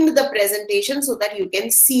can pin the presentation so that you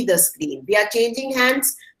can see the screen. We are changing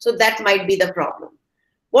hands, so that might be the problem.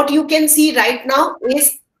 What you can see right now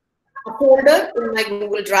is a folder in my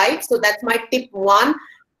Google Drive. So that's my tip 1.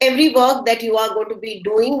 Every work that you are going to be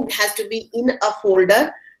doing has to be in a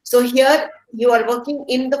folder. So here you are working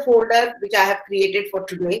in the folder which I have created for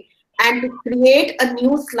today. And to create a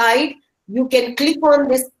new slide, you can click on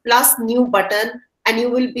this plus new button and you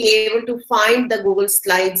will be able to find the Google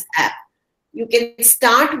Slides app. You can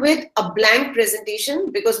start with a blank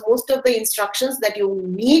presentation, because most of the instructions that you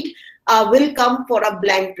need will come for a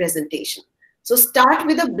blank presentation. So start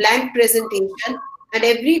with a blank presentation, and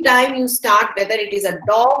every time you start, whether it is a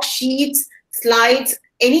doc, sheets, slides,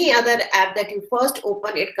 any other app that you first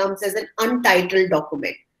open, it comes as an untitled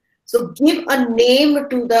document. So give a name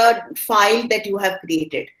to the file that you have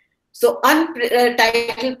created. So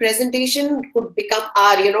untitled presentation could become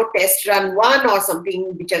our, test run 1 or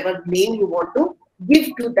something, whichever name you want to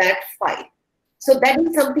give to that file. So that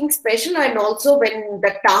is something special. And also when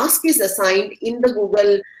the task is assigned in the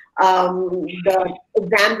Google, the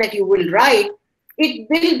exam that you will write, it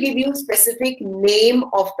will give you specific name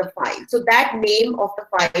of the file. So that name of the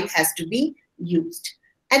file has to be used.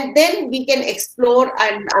 And then we can explore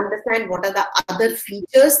and understand what are the other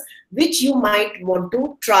features which you might want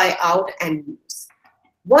to try out and use.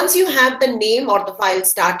 Once you have the name or the file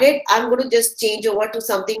started, I'm going to just change over to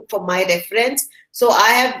something for my reference. So I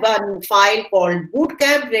have a file called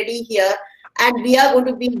BootCamp ready here, and we are going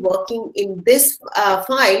to be working in this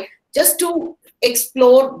file just to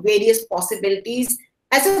explore various possibilities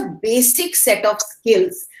as a basic set of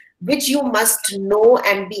skills which you must know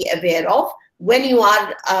and be aware of when you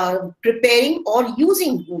are preparing or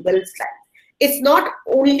using Google Slides. It's not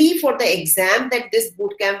only for the exam that this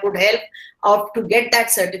bootcamp would help out to get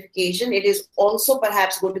that certification. It is also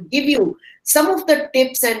perhaps going to give you some of the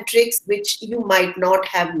tips and tricks which you might not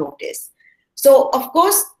have noticed. So, of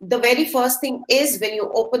course, the very first thing is when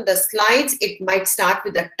you open the slides, it might start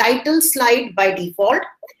with a title slide by default,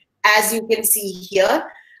 as you can see here.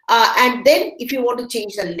 And then if you want to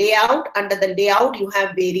change the layout, under the layout, you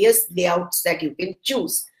have various layouts that you can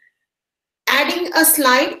choose. Adding a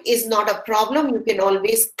slide is not a problem. You can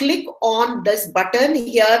always click on this button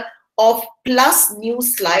here of plus new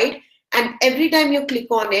slide. And every time you click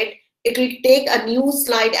on it, it will take a new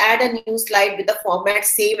slide, add a new slide with the format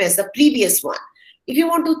same as the previous one. If you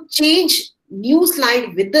want to change new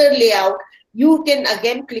slide with the layout, you can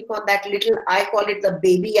again click on that little, I call it the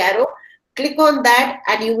baby arrow. Click on that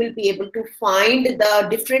and you will be able to find the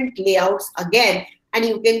different layouts again, and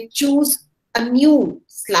you can choose a new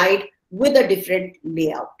slide with a different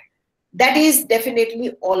layout. That is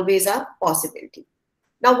definitely always a possibility.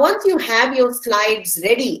 Now, once you have your slides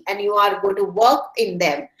ready and you are going to work in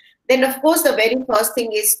them, then of course the very first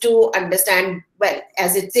thing is to understand, well,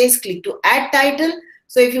 as it says, click to add title.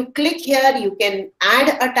 So if you click here, you can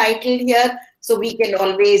add a title here. So we can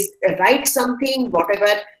always write something,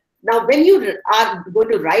 whatever. Now, when you are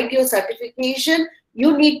going to write your certification,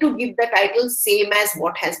 you need to give the title same as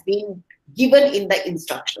what has been given in the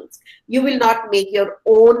instructions. You will not make your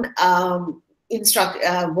own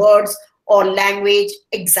words or language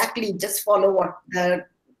exactly, just follow what the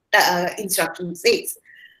instruction says.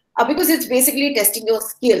 Because it's basically testing your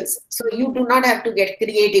skills. So you do not have to get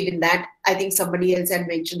creative in that. I think somebody else had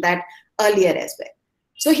mentioned that earlier as well.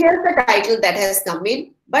 So here's the title that has come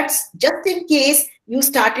in. But just in case you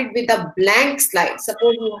started with a blank slide,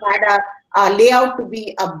 suppose you had a layout to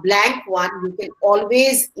be a blank one, you can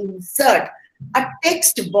always insert a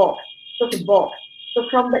text box. So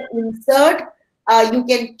from the insert, you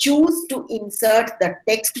can choose to insert the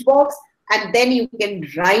text box, and then you can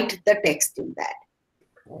write the text in that.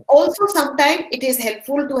 Also, sometimes it is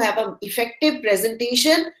helpful to have an effective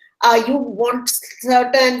presentation. You want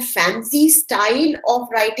certain fancy style of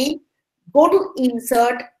writing, go to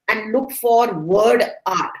insert and look for word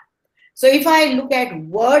art. So if I look at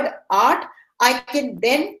word art, I can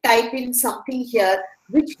then type in something here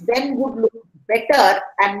which then would look better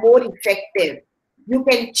and more effective. You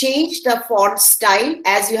can change the font style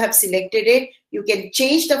as you have selected it. You can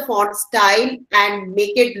change the font style and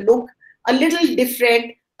make it look a little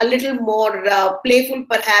different, a little more playful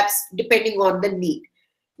perhaps, depending on the need.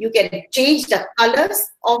 You can change the colors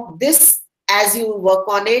of this as you work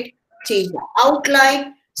on it, change the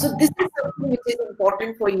outline. So this is something which is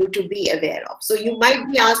important for you to be aware of. So you might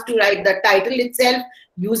be asked to write the title itself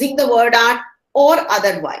using the word art or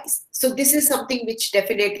otherwise. So this is something which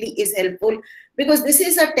definitely is helpful, because this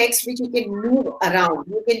is a text which you can move around.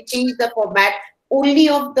 You can change the format only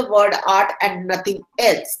of the word art and nothing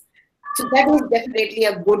else. So that is definitely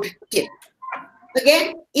a good tip.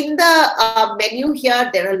 Again, in the menu here,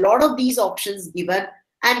 there are a lot of these options given.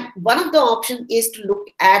 And one of the options is to look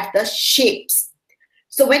at the shapes.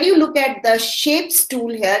 So when you look at the shapes tool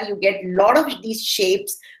here, you get a lot of these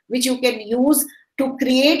shapes which you can use to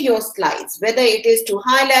create your slides, whether it is to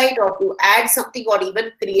highlight or to add something or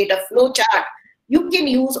even create a flow chart. You can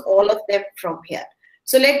use all of them from here.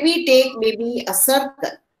 So let me take maybe a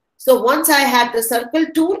circle. So once I have the circle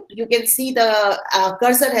tool, you can see the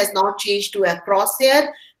cursor has now changed to a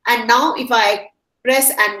crosshair. And now if I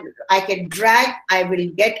press and I can drag, I will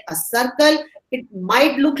get a circle. It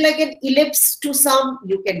might look like an ellipse to some.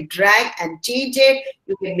 You can drag and change it.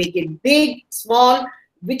 You can make it big, small,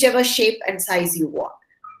 whichever shape and size you want.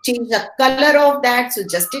 Change the color of that. So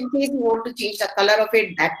just in case you want to change the color of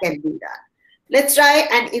it, that can be done. Let's try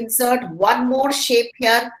and insert one more shape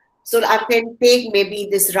here. So I can take maybe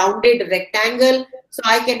this rounded rectangle. So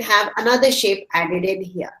I can have another shape added in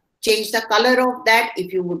here. Change the color of that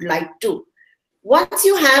if you would like to. Once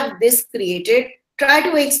you have this created, try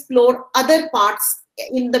to explore other parts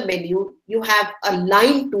in the menu. You have a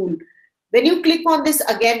line tool. When you click on this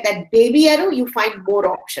again, that baby arrow, you find more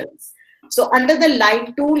options. So under the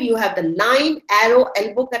line tool, you have the line, arrow,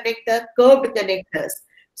 elbow connector, curved connectors.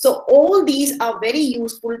 So all these are very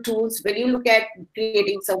useful tools when you look at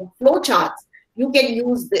creating some flow charts. You can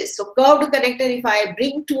use this. So curved connector, if I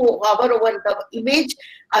bring to hover over the image,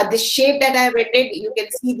 the shape that I have rendered, you can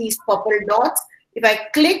see these purple dots. If I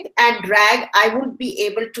click and drag, I will be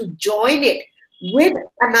able to join it with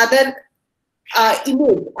another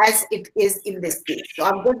image as it is in this case. So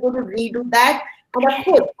I'm just going to redo that. And of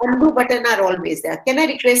course, undo button are always there. Can I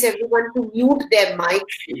request everyone to mute their mics?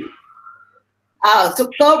 So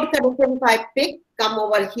curved connector, if I pick, come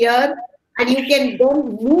over here, and you can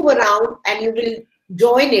then move around and you will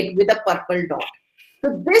join it with a purple dot.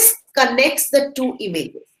 So this connects the two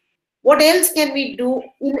images. What else can we do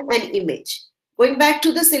in an image? Going back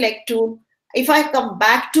to the select tool, if I come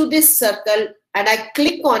back to this circle and I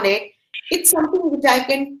click on it, it's something which I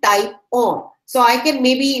can type on. So I can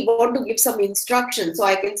maybe want to give some instructions. So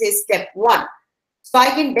I can say step 1. So I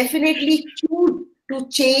can definitely choose to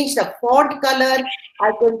change the font color.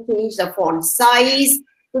 I can change the font size.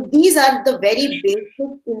 So these are the very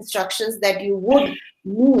basic instructions that you would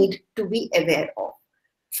need to be aware of.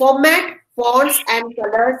 Format, fonts, and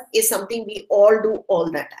colors is something we all do all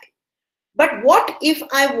the time. But what if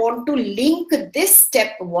I want to link this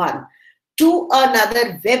step 1 to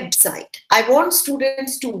another website? I want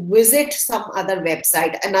students to visit some other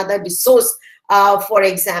website, another resource. For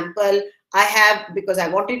example, I have, because I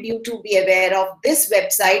wanted you to be aware of this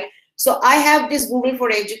website. So I have this Google for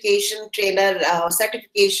Education trainer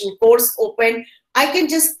certification course open. I can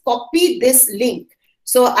just copy this link.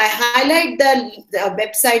 So I highlight the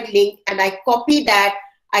website link and I copy that.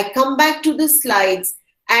 I come back to the slides,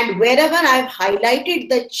 and wherever I've highlighted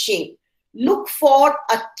the chain, look for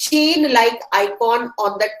a chain-like icon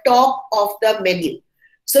on the top of the menu.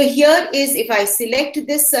 So here is, if I select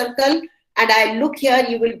this circle and I look here,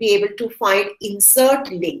 you will be able to find insert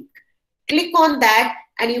link. Click on that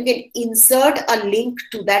and you can insert a link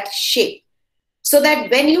to that shape. So that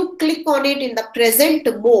when you click on it in the present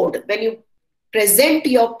mode, when you present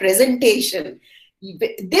your presentation,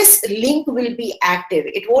 this link will be active.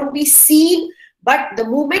 It won't be seen, but the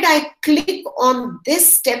moment I click on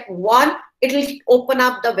this step 1, it will open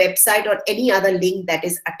up the website or any other link that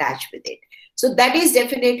is attached with it. So that is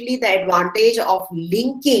definitely the advantage of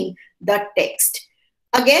linking the text.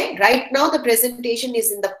 Again, right now the presentation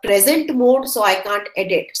is in the present mode, so I can't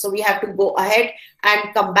edit. So we have to go ahead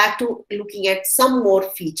and come back to looking at some more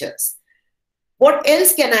features. What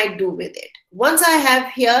else can I do with it? Once I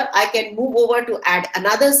have here, I can move over to add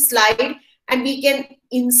another slide and we can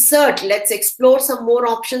insert. Let's explore some more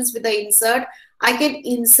options with the insert. I can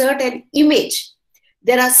insert an image.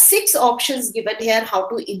 There are 6 options given here how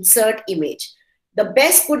to insert image. The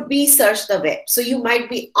best could be search the web. So you might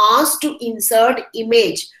be asked to insert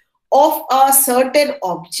image of a certain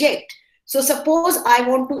object. So suppose I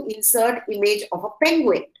want to insert image of a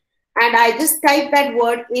penguin and I just type that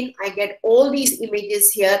word in, I get all these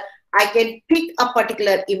images here. I can pick a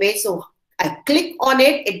particular image. So I click on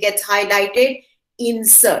it, it gets highlighted,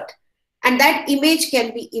 insert. And that image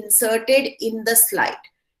can be inserted in the slide.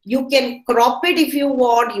 You can crop it if you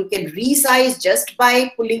want. You can resize just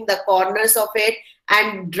by pulling the corners of it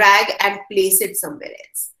and drag and place it somewhere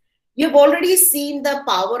else. You've already seen the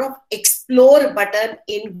power of Explore button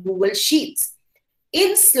in Google Sheets.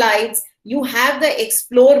 In slides, you have the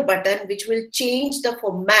Explore button, which will change the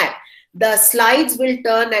format. The slides will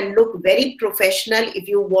turn and look very professional if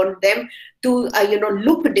you want them to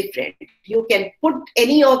look different. You can put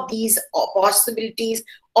any of these possibilities,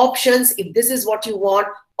 options, if this is what you want,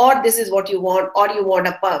 or this is what you want, or you want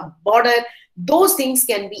a border. Those things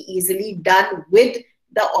can be easily done with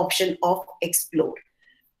the option of Explore.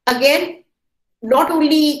 Again, not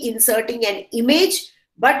only inserting an image,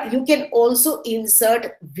 but you can also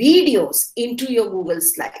insert videos into your Google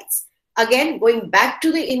Slides. Again, going back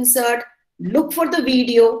to the insert, look for the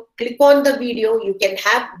video, click on the video. You can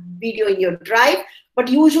have video in your drive, but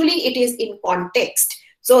usually it is in context.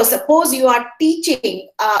 So suppose you are teaching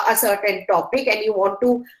a certain topic and you want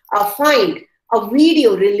to find a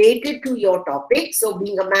video related to your topic. So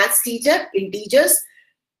being a maths teacher, integers,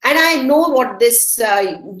 and I know what this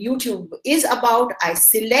YouTube is about, I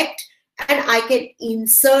select and I can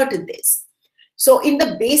insert this. So in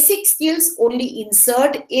the basic skills, only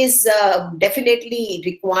insert is definitely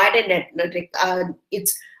required, and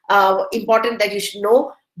it's important that you should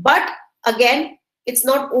know. But again, it's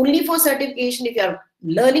not only for certification. If you're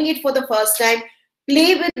learning it for the first time,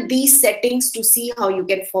 play with these settings to see how you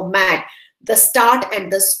can format the start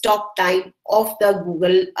and the stop time of the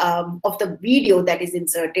Google, of the video that is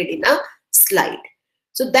inserted in a slide.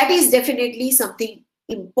 So that is definitely something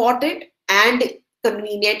important and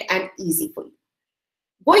convenient and easy for you.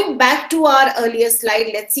 Going back to our earlier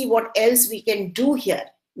slide, let's see what else we can do here.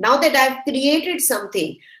 Now that I've created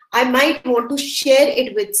something, I might want to share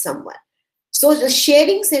it with someone. So the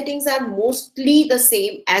sharing settings are mostly the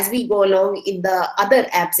same as we go along in the other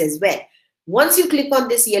apps as well. Once you click on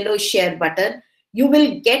this yellow share button, you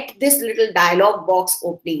will get this little dialog box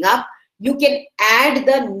opening up. You can add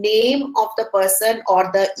the name of the person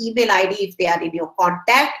or the email ID if they are in your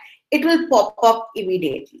contact. It will pop up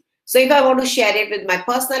immediately. So if I want to share it with my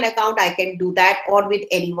personal account, I can do that, or with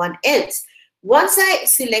anyone else. Once I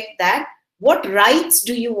select that, what rights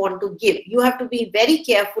do you want to give? You have to be very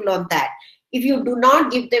careful on that. If you do not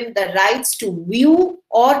give them the rights to view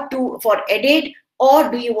or for edit, or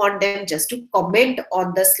do you want them just to comment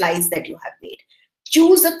on the slides that you have made?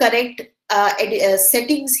 Choose the correct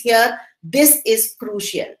settings here. This is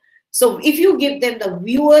crucial. So if you give them the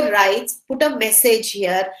viewer rights, put a message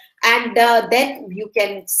here, and then you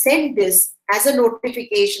can send this as a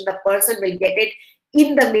notification. The person will get it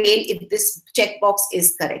in the mail if this checkbox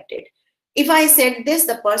is corrected. If I send this,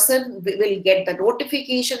 the person will get the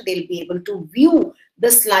notification. They'll be able to view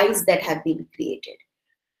the slides that have been created.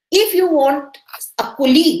 If you want a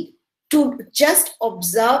colleague to just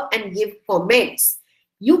observe and give comments,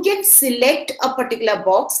 you can select a particular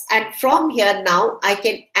box, and from here now I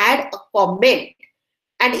can add a comment.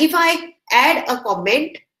 And if I add a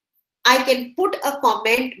comment, I can put a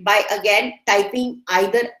comment by again typing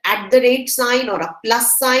either @ sign or a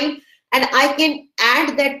plus sign, and I can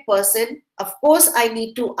add that person. Of course, I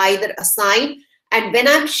need to either assign, and when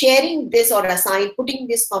I'm sharing this or putting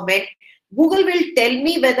this comment, Google will tell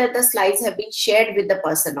me whether the slides have been shared with the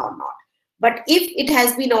person or not. But if it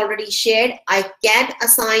has been already shared, I can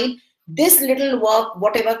assign this little work,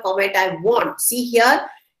 whatever comment I want. See here,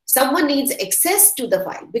 someone needs access to the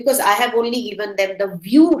file because I have only given them the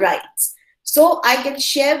view rights. So I can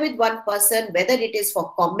share with one person whether it is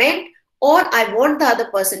for comment or I want the other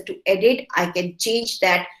person to edit. I can change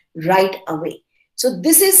that right away. So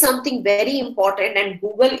this is something very important, and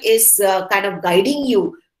Google is kind of guiding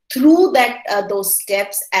you through that those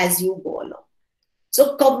steps as you go along.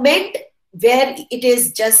 So comment where it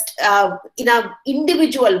is just in an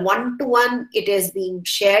individual one-to-one, it is being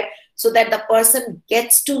shared so that the person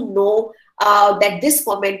gets to know that this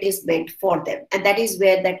comment is meant for them. And that is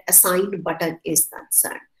where that assigned button is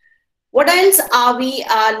concerned. What else are we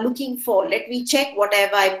looking for? Let me check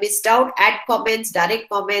whatever I missed out. Add comments, direct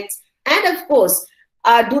comments, and of course,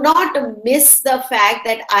 do not miss the fact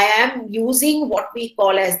that I am using what we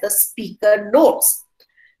call as the speaker notes.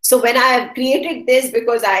 So when I have created this,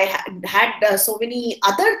 because I had so many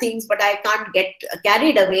other things, but I can't get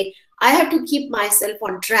carried away, I have to keep myself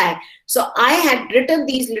on track. So I had written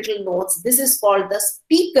these little notes. This is called the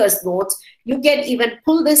speaker's notes. You can even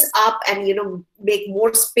pull this up and, make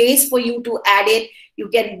more space for you to add in. You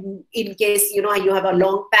can, in case, you have a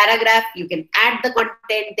long paragraph, you can add the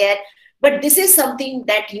content there. But this is something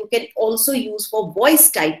that you can also use for voice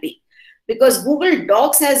typing. Because Google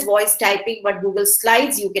Docs has voice typing, but Google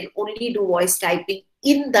Slides, you can only do voice typing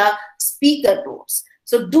in the speaker notes.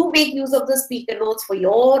 So do make use of the speaker notes for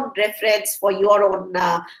your own reference, for your own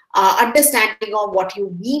understanding of what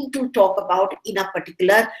you mean to talk about in a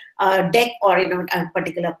particular deck or in a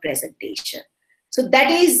particular presentation. So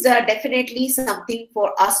that is definitely something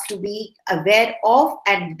for us to be aware of.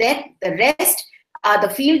 And then the rest, the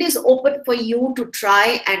field is open for you to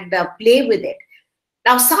try and play with it.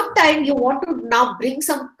 Now, sometimes you want to now bring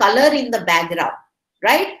some color in the background,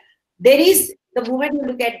 right? There is, the moment you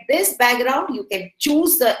look at this background, you can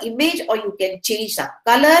choose the image or you can change the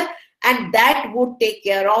color, and that would take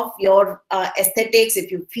care of your aesthetics if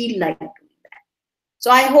you feel like doing that. So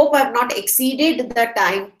I hope I've not exceeded the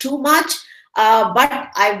time too much, but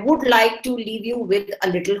I would like to leave you with a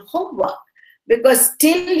little homework. Because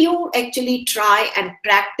till you actually try and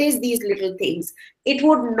practice these little things, it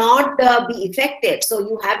would not be effective. So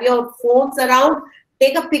you have your phones around,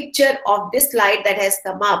 take a picture of this slide that has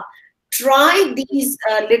come up. Try these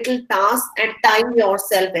little tasks and time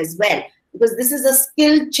yourself as well. Because this is a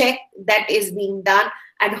skill check that is being done,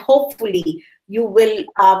 and hopefully you will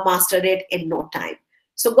master it in no time.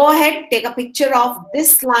 So go ahead, take a picture of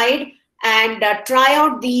this slide and try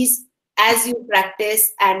out these as you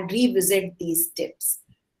practice and revisit these tips.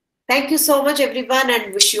 Thank you so much, everyone,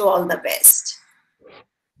 and wish you all the best.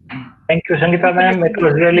 Thank you, Sangeeta ma'am. It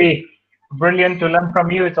was really brilliant to learn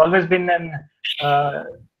from you. It's always been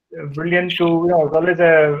brilliant to, it's always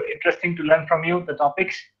interesting to learn from you the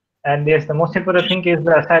topics. And yes, the most important thing is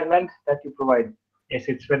the assignment that you provide. Yes,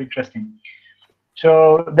 it's very interesting.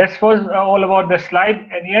 So that was all about the slide.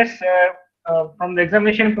 And yes, from the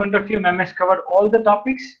examination point of view, ma'am has covered all the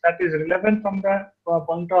topics that is relevant from the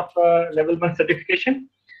point of level 1 certification.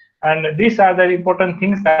 And these are the important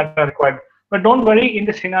things that are required. But don't worry, in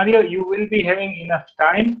the scenario, you will be having enough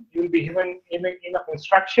time, you will be having enough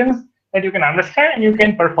instructions that you can understand and you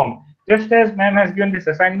can perform. Just as ma'am has given this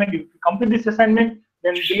assignment, if you complete this assignment,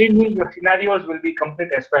 then believe me, your scenarios will be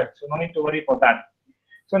complete as well. So no need to worry for that.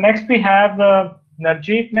 So next we have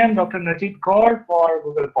Narjeet ma'am, Dr. Narjeet Kaur for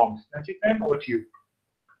Google Forms. Narjeet ma'am, over to you.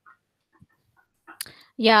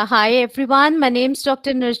 Yeah, hi everyone. My name is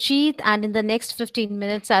Dr. Narjeet, and in the next 15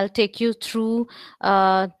 minutes, I'll take you through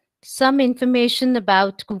some information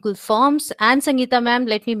about Google Forms. And Sangeeta ma'am,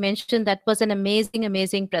 let me mention that was an amazing,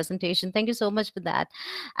 amazing presentation. Thank you so much for that.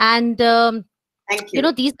 And thank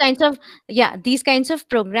you. These kinds of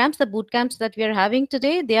programs, the boot camps that we are having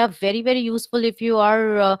today, they are very, very useful if you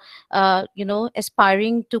are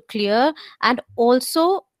aspiring to clear, and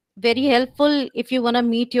also very helpful if you want to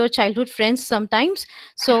meet your childhood friends sometimes.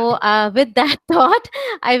 So with that thought,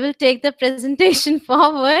 I will take the presentation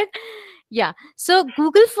forward. Yeah, so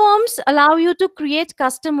Google Forms allow you to create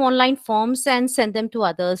custom online forms and send them to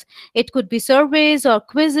others. It could be surveys or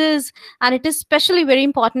quizzes, and it is especially very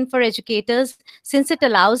important for educators since it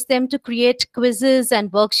allows them to create quizzes and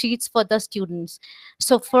worksheets for the students.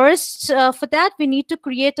 So first, for that, we need to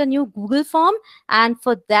create a new Google form, and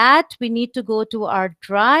for that, we need to go to our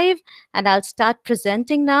Drive, and I'll start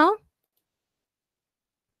presenting now.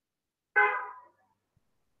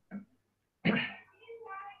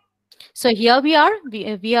 So here we are.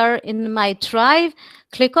 We are in my Drive.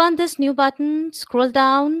 Click on this new button, scroll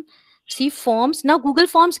down, see Forms. Now Google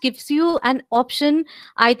Forms gives you an option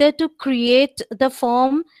either to create the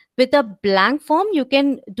form with a blank form. You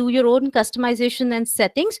can do your own customization and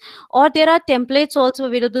settings, or there are templates also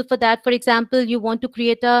available for that. For example, you want to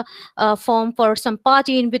create a form for some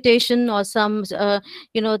party invitation or some,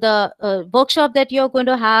 the workshop that you're going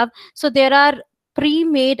to have. So there are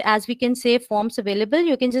pre-made, as we can say, forms available.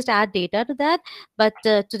 You can just add data to that, but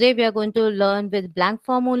today we are going to learn with blank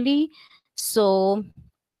form only. So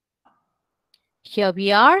here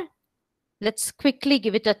we are. Let's quickly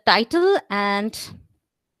give it a title, and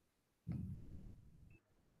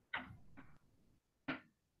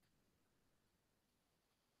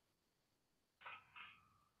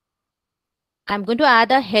I'm going to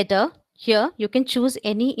add a header. Here you can choose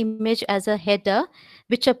any image as a header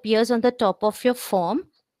which appears on the top of your form.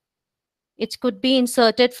 It could be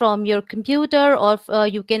inserted from your computer, or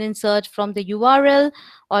you can insert from the URL,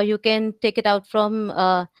 or you can take it out from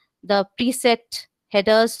the preset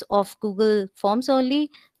headers of Google Forms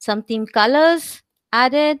only. Some theme colors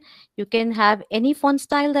added. You can have any font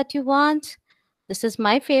style that you want. This is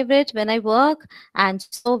my favorite when I work, and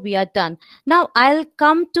so we are done. Now I'll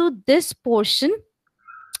come to this portion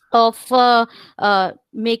of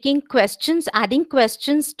making questions, adding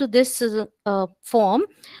questions to this form.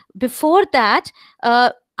 Before that,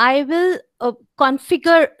 I will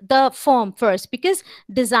configure the form first, because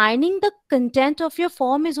designing the content of your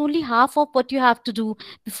form is only half of what you have to do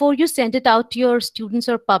before you send it out to your students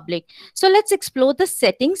or public. So let's explore the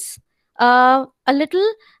settings a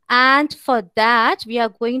little. And for that, we are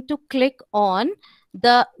going to click on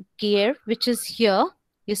the gear, which is here.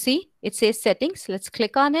 You see, it says settings. Let's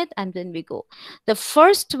click on it, and then we go. The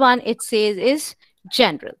first one it says is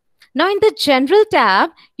general. Now in the general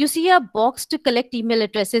tab, you see a box to collect email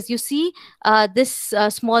addresses. You see this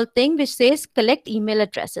small thing which says collect email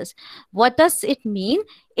addresses. What does it mean?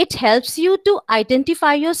 It helps you to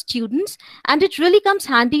identify your students, and it really comes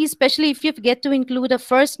handy, especially if you get to include a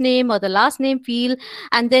first name or the last name field.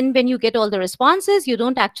 And then when you get all the responses, you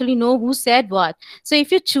don't actually know who said what. So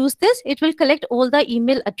if you choose this, it will collect all the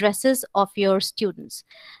email addresses of your students.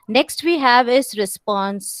 Next we have is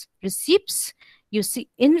response receipts. You see,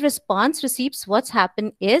 in response receipts, what's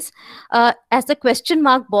happened is, as the question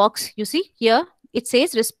mark box, you see here, it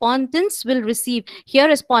says respondents will receive. Here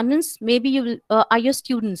respondents, maybe you will, are your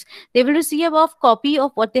students. They will receive a copy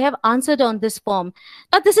of what they have answered on this form.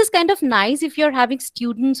 Now this is kind of nice if you're having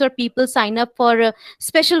students or people sign up for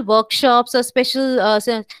special workshops or special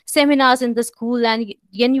seminars in the school, and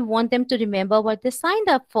then you want them to remember what they signed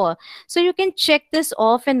up for. So you can check this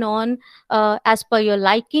off and on as per your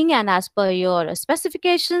liking and as per your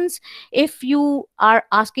specifications. If you are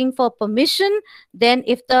asking for permission, then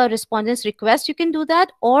if the respondents request, you can do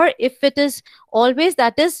that. Or if it is always,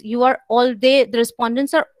 that is, you are all day, the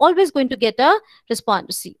respondents are always going to get a response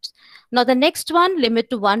received. Now the next one, limit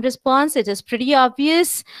to one response. It is pretty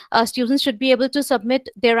obvious. Students should be able to submit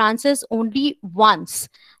their answers only once,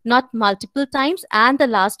 not multiple times. And the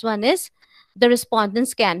last one is the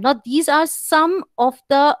respondents can. Now, these are some of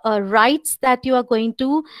the rights that you are going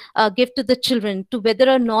to give to the children, to whether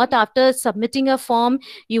or not after submitting a form,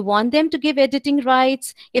 you want them to give editing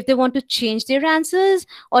rights, if they want to change their answers,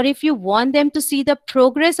 or if you want them to see the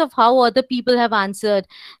progress of how other people have answered.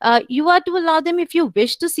 You are to allow them, if you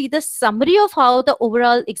wish, to see the summary of how the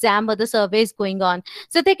overall exam or the survey is going on.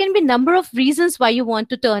 So there can be a number of reasons why you want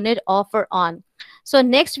to turn it off or on. So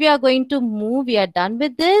next we are going to move, we are done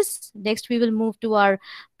with this. Next we will move to our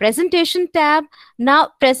presentation tab.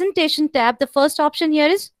 Now presentation tab, the first option here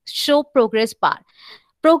is show progress bar.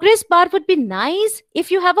 Progress bar would be nice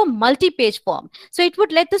if you have a multi-page form. So it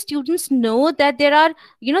would let the students know that there are,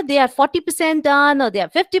 you know, they are 40% done or they are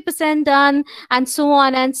 50% done and so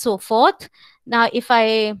on and so forth. Now if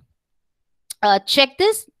I check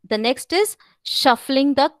this, the next is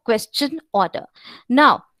shuffling the question order.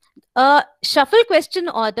 Now, shuffle question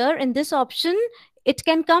order in this option, it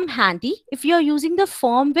can come handy if you're using the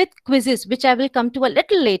form with quizzes, which I will come to a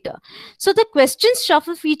little later. So the questions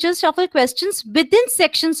shuffle features shuffle questions within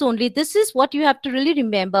sections only. This is what you have to really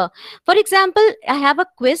remember. For example, I have a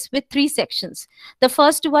quiz with 3 sections. The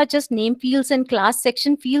first 2 are just name fields and class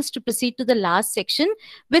section fields to proceed to the last section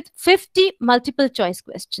with 50 multiple choice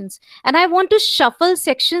questions. And I want to shuffle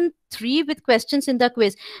section 3 with questions in the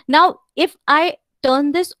quiz. Now, if I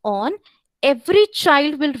turn this on, every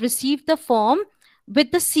child will receive the form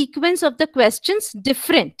with the sequence of the questions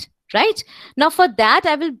different, right? Now for that,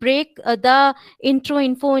 I will break the intro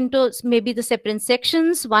info into maybe the separate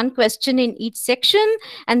sections, 1 question in each section,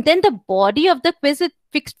 and then the body of the quiz with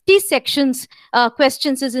 50 sections,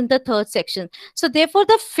 questions is in the 3rd section. So therefore,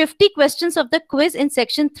 the 50 questions of the quiz in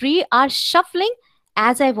section 3 are shuffling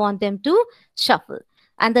as I want them to shuffle.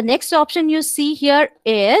 And the next option you see here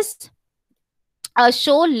is a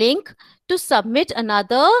show link to submit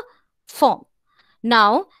another form.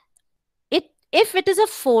 Now, if it is a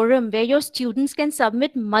forum where your students can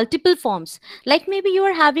submit multiple forms, like maybe you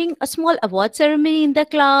are having a small award ceremony in the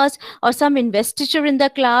class or some investiture in the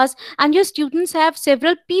class, and your students have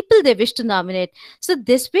several people they wish to nominate. So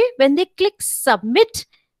this way, when they click submit,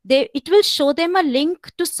 it will show them a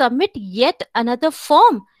link to submit yet another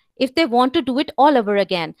form if they want to do it all over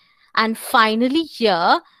again. And finally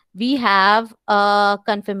here, we have a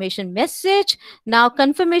confirmation message. Now,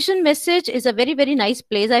 confirmation message is a very, very nice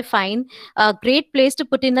place. I find a great place to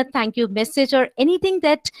put in a thank you message or anything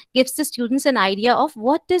that gives the students an idea of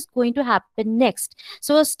what is going to happen next.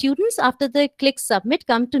 So students, after they click submit,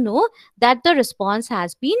 come to know that the response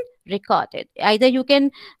has been recorded. Either you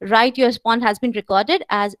can write your response has been recorded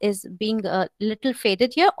as is being a little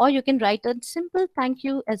faded here, or you can write a simple thank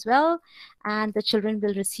you as well, and the children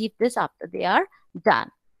will receive this after they are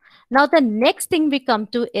done. Now, the next thing we come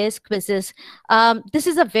to is quizzes. This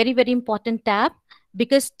is a very, very important tab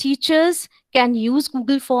because teachers can use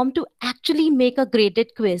Google Form to actually make a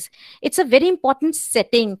graded quiz. It's a very important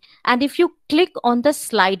setting. And if you click on the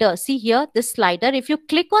slider, see here, this slider, if you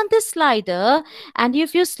click on this slider and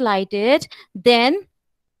if you slide it, then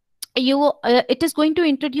it is going to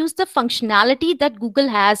introduce the functionality that Google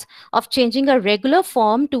has of changing a regular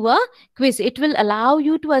form to a quiz. It will allow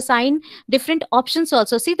you to assign different options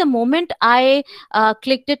also. See, the moment I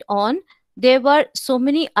clicked it on, there were so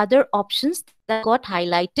many other options that got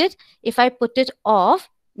highlighted. If I put it off,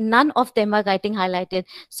 none of them are getting highlighted.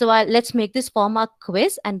 So let's make this form a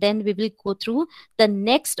quiz, and then we will go through the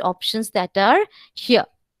next options that are here.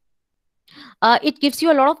 It gives you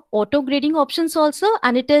a lot of auto grading options also,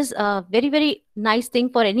 and it is a very, very nice thing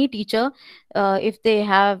for any teacher if they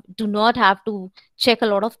do not have to check a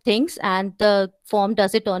lot of things and the form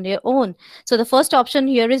does it on their own. So the first option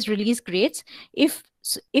here is release grades. If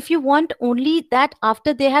you want only that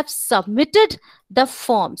after they have submitted the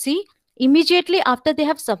form, see, immediately after they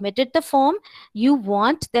have submitted the form, you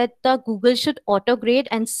want that the Google should auto grade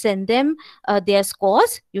and send them their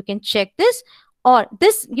scores. You can check this. Or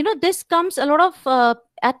this, you know, this comes a lot of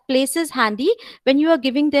at places handy when you are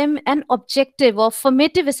giving them an objective or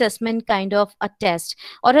formative assessment kind of a test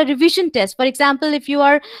or a revision test. For example, if you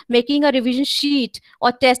are making a revision sheet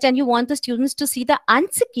or test and you want the students to see the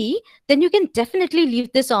answer key, then you can definitely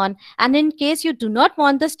leave this on. And in case you do not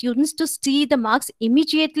want the students to see the marks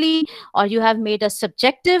immediately, or you have made a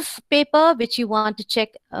subjective paper which you want to check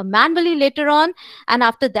manually later on, and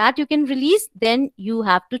after that you can release, then you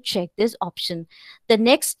have to check this option. The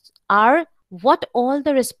next are what all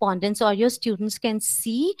the respondents or your students can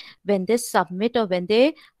see when they submit or when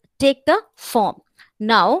they take the form.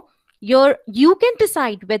 Now, you can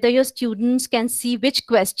decide whether your students can see which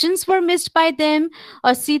questions were missed by them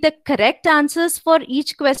or see the correct answers for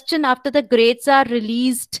each question after the grades are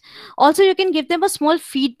released. Also, you can give them a small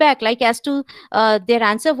feedback like as to their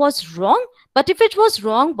answer was wrong, but if it was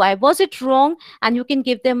wrong, why was it wrong? And you can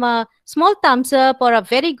give them a small thumbs up or a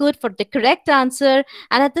very good for the correct answer.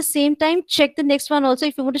 And at the same time, check the next one also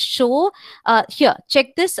if you want to show here,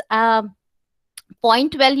 check this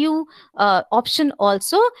point value option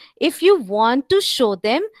also if you want to show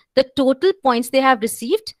them the total points they have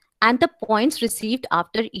received and the points received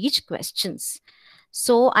after each questions.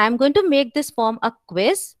 So I'm going to make this form a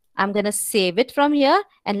quiz. I'm going to save it from here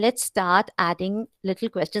and let's start adding little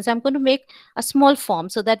questions. I'm going to make a small form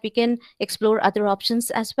so that we can explore other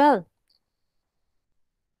options as well.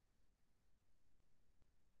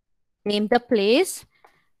 Name the place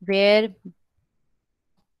where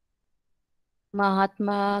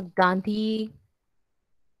Mahatma Gandhi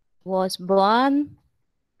was born.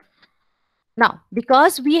 Now,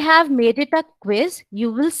 because we have made it a quiz,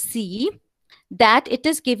 you will see that it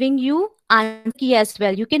is giving you answer key as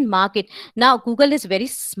well. You can mark it. Now, Google is very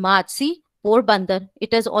smart. See, Porbandar.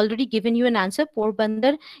 It has already given you an answer.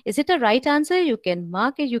 Porbandar. Is it a right answer? You can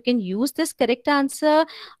mark it. You can use this correct answer.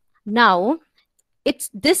 Now,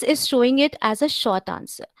 this is showing it as a short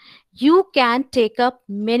answer. You can take up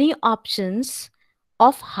many options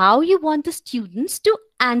of how you want the students to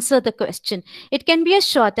answer the question. It can be a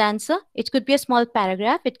short answer. It could be a small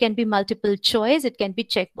paragraph. It can be multiple choice. It can be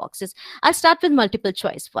check boxes. I'll start with multiple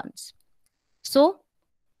choice ones. So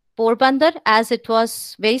Porbandar, as it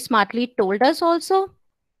was very smartly told us also,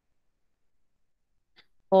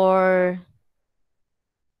 or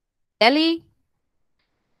Delhi.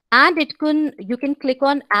 And you can click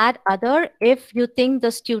on add other if you think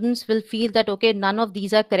the students will feel that, okay, none of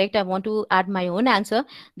these are correct. I want to add my own answer.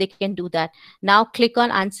 They can do that. Now click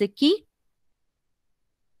on answer key.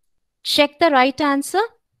 Check the right answer.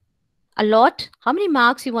 Allot. How many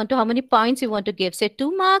marks you want to, how many points you want to give? Say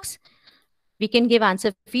 2 marks. We can give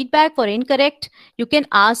answer feedback for incorrect. You can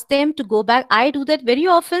ask them to go back. I do that very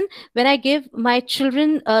often when I give my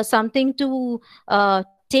children something to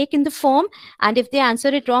take in the form, and if they answer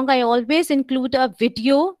it wrong, I always include a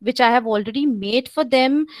video which I have already made for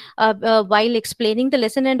them while explaining the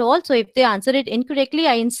lesson. And also if they answer it incorrectly,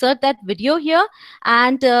 I insert that video here.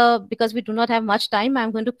 And because we do not have much time,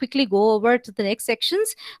 I'm going to quickly go over to the next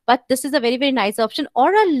sections, but this is a very, very nice option,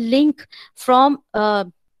 or a link from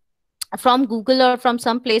Google or from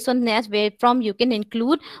some place on net where from you can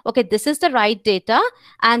include, okay, this is the right data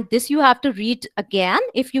and this you have to read again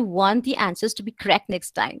if you want the answers to be correct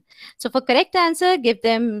next time. So for correct answer, give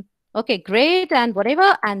them, okay, great and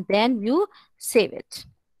whatever, and then you save it.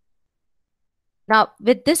 Now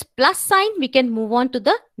with this plus sign, we can move on to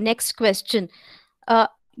the next question.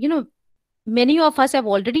 Many of us have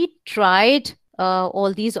already tried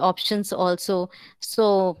all these options also.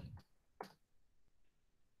 So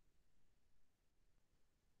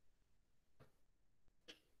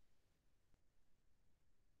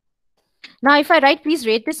now, if I write, please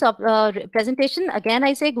rate this presentation. Again,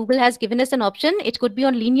 I say Google has given us an option. It could be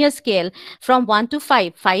on linear scale from 1 to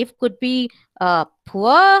 5. 5 could be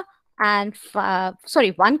poor and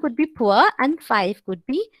 1 could be poor and 5 could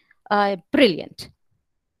be brilliant.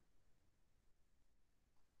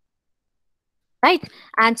 Right.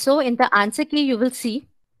 And so in the answer key, you will see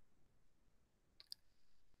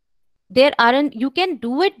you can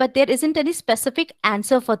do it, but there isn't any specific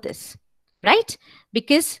answer for this, right?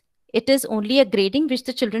 Because it is only a grading which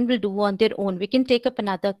the children will do on their own. We can take up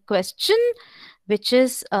another question, which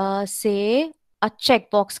is, say, a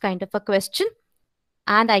checkbox kind of a question.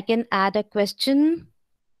 And I can add a question,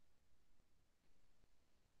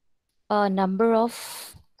 a number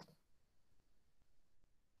of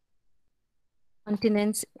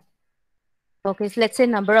continents. Okay, so let's say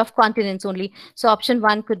number of continents only. So option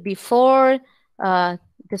 1 could be 4.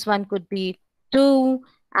 This one could be 2.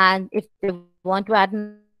 And if they want to add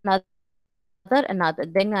another,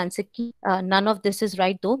 then answer key. None of this is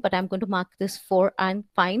right though, but I'm going to mark this 4. I'm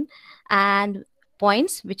fine. And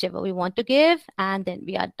points, whichever we want to give, and then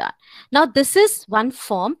we are done. Now, this is one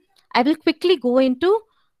form. I will quickly go into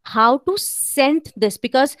how to send this,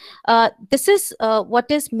 because this is what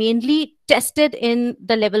is mainly tested in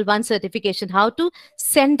the level 1 certification, how to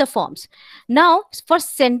send the forms. Now, for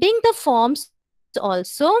sending the forms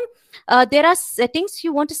also, there are settings.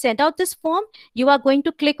 You want to send out this form, you are going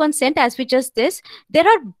to click on send, as we just this. There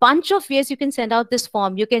are bunch of ways you can send out this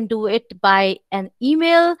form. You can do it by an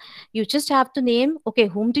email. You just have to name, okay,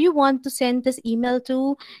 whom do you want to send this email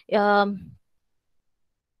to?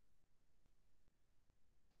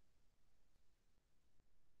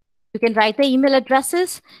 You can write the email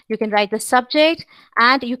addresses, you can write the subject,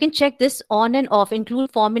 and you can check this on and off,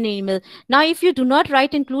 include form in email. Now, if you do not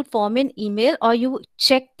write include form in email, or you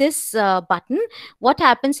check this button, what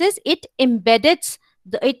happens is it embeds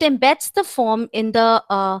the form in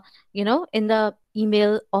the in the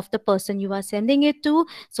email of the person you are sending it to,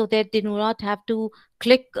 so that they do not have to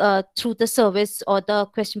click through the service or the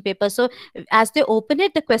question paper. So as they open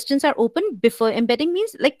it, the questions are open before embedding.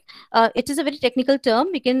 Means like, it is a very technical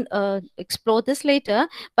term. We can explore this later.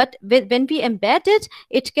 But when we embed it,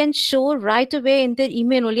 it can show right away in their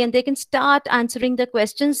email only, and they can start answering the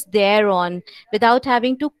questions thereon without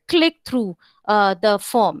having to click through the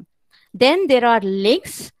form. Then there are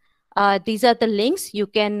links. These are the links. You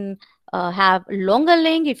can have longer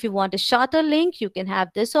link. If you want a shorter link, you can have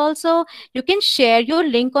this also. You can share your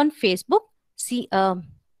link on Facebook. See,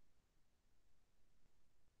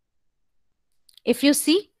 if you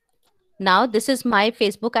see, now this is my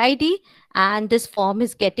Facebook ID, and this form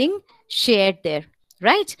is getting shared there,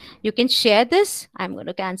 right? You can share this. I'm going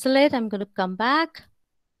to cancel it. I'm going to come back.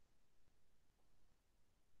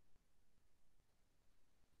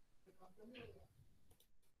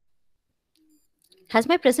 Has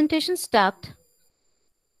my presentation stopped?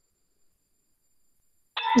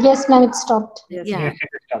 Yes, ma'am, it stopped. Yes. Yeah. Yes, it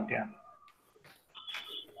is stopped, yeah.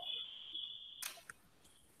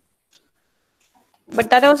 But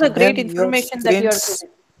that was a great Then your information that you are screens-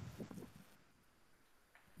 giving.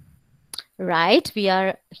 Right, we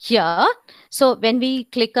are here. So when we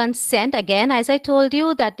click on send, again, as I told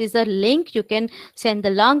you, that is a link. You can send the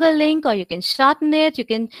longer link, or you can shorten it. You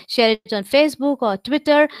can share it on Facebook or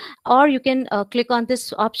Twitter, or you can click on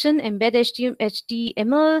this option, embed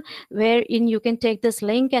HTML, wherein you can take this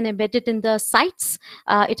link and embed it in the sites.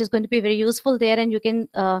 It is going to be very useful there, and you can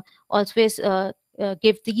always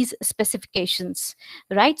give these specifications,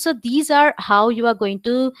 right? So these are how you are going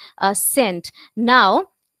to send. Now,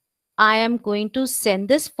 I am going to send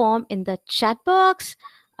this form in the chat box.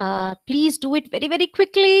 Please do it very, very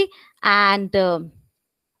quickly. And I'll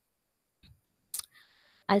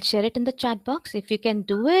share it in the chat box if you can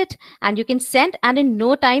do it. And you can send. And in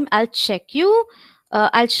no time, I'll check you.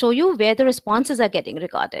 I'll show you where the responses are getting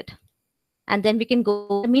recorded. And then we can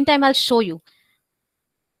go. In the meantime, I'll show you.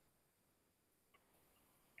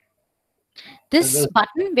 This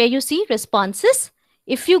button where you see responses,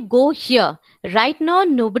 if you go here, right now,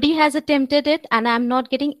 nobody has attempted it, and I'm not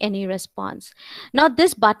getting any response. Now,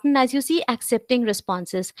 this button, as you see, accepting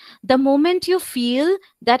responses. The moment you feel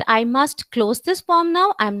that I must close this form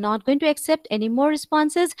now, I'm not going to accept any more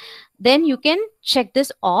responses, then you can check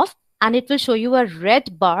this off, and it will show you a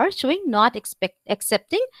red bar showing not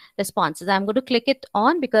accepting responses. I'm going to click it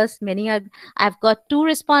on because I've got 2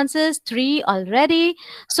 responses, 3 already.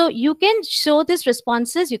 So you can show these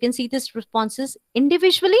responses. You can see these responses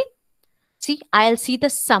individually. See, I'll see the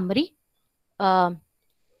summary.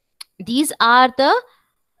 These are the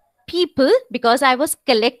people, because I was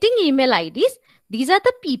collecting email IDs. These are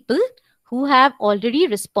the people who have already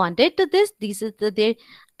responded to this. These are the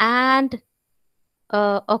and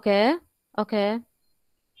okay.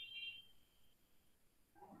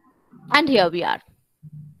 And here we are.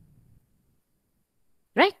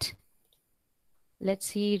 Right? Let's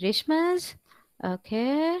see Rishma's.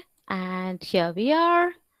 Okay. And here we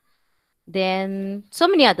are. Then so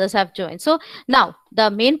many others have joined. So now the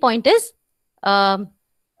main point is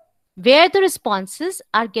where the responses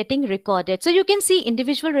are getting recorded. So you can see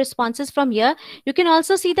individual responses from here. You can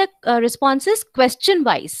also see the responses question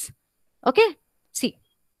wise. Okay. See.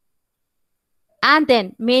 And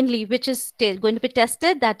then mainly, which is going to be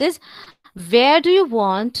tested, that is, where do you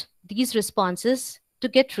want these responses to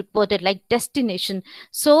get recorded, like destination.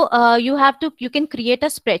 So you can create a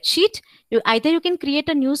spreadsheet. You can create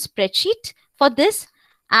a new spreadsheet for this,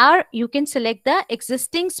 or you can select the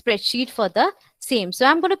existing spreadsheet for the same. So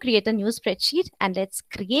I'm going to create a new spreadsheet, and let's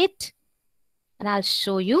create, and I'll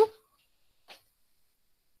show you.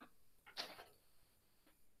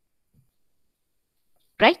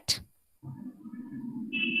 Right?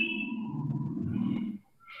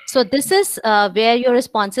 So this is where your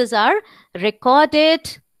responses are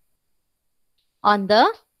recorded on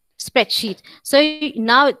the spreadsheet. So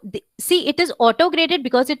now see, it is auto graded.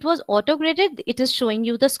 Because it was auto graded, it is showing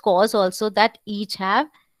you the scores also that each have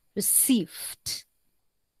received.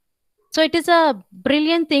 So it is a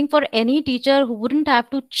brilliant thing for any teacher who wouldn't have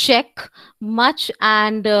to check much,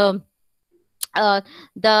 and the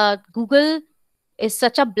Google is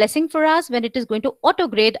such a blessing for us when it is going to auto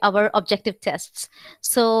grade our objective tests.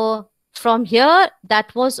 So from here,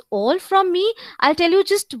 that was all from me. I'll tell you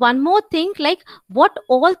just one more thing, like what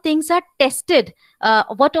all things are tested,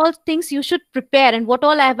 what all things you should prepare, and what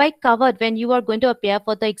all have I covered when you are going to appear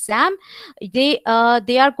for the exam. They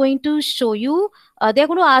are going to show you, they're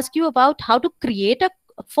going to ask you about how to create a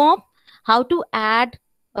form, how to add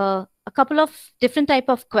a couple of different type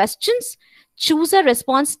of questions, choose a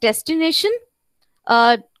response destination,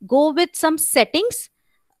 go with some settings,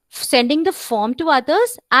 sending the form to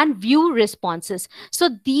others, and view responses. So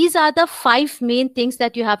these are the 5 main things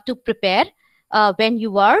that you have to prepare when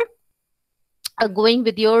you are going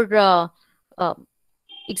with your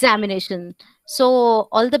examination. So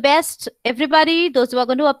all the best, everybody, those who are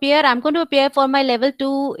going to appear. I'm going to appear for my level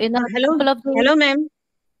 2 in a couple of days. Hello, ma'am.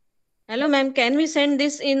 Hello, ma'am. Can we send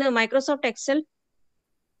this in Microsoft Excel?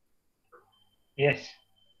 Yes.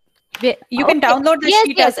 You can download the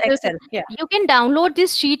sheet as Excel. Yeah. You can download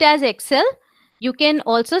this sheet as Excel. You can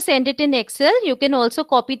also send it in Excel. You can also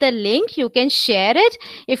copy the link. You can share it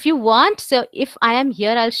if you want. So if I am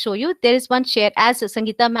here, I'll show you. There is one share, as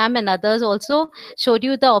Sangeeta ma'am and others also showed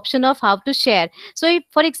you the option of how to share. So if,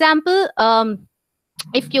 for example,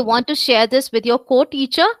 if you want to share this with your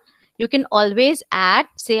co-teacher, you can always add,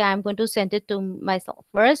 say, I'm going to send it to myself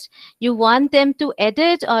first. You want them to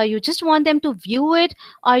edit, or you just want them to view it,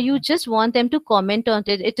 or you just want them to comment on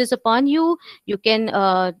it. It is upon you. You can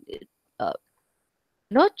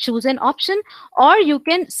choose an option, or you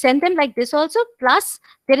can send them like this also. Plus,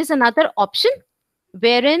 there is another option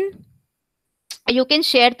wherein you can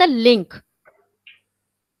share the link.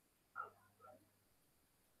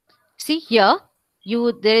 See here,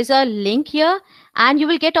 there is a link here, and you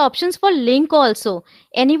will get options for link also.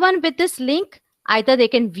 Anyone with this link, either they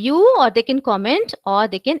can view, or they can comment, or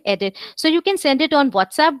they can edit. So you can send it on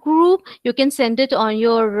WhatsApp group, you can send it on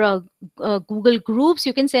your Google Groups,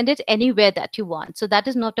 you can send it anywhere that you want. So that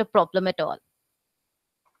is not a problem at all.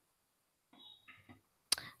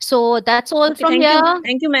 So that's all from here.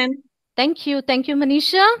 Thank you, ma'am. Thank you,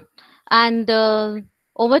 Manisha. And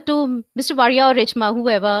over to Mr. Varia or Reshma,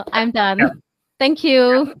 whoever. I'm done. Yeah. Thank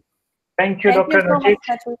you. Thank you, Dr. Najit.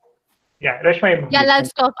 Yeah, Reshma. Yeah,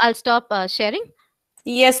 I'll stop sharing.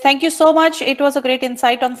 Yes, thank you so much. It was a great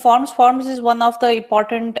insight on forms. Forms is one of the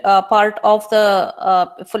important part of the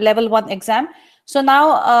for level 1 exam. So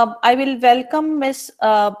now I will welcome Miss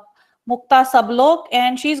Mukta Sablok,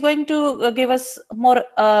 and she's going to give us more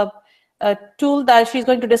tool that she's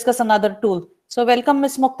going to discuss another tool. So welcome,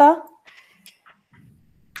 Miss Mukta.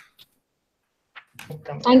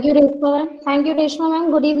 Thank you, Reshma. Thank you, Reshma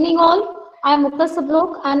ma'am. Good evening, all. I am Mukta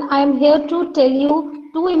Sablok, and I am here to tell you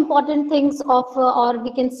 2 important things of, or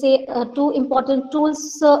we can say 2 important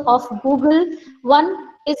tools of Google. One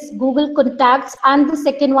is Google Contacts, and the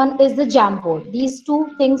second one is the Jamboard. These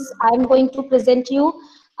 2 things I am going to present you.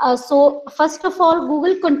 So first of all,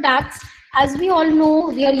 Google Contacts, as we all know,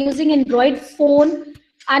 we are using Android phone,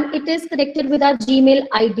 and it is connected with our Gmail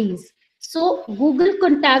IDs. So Google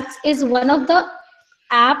Contacts is one of the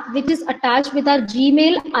app which is attached with our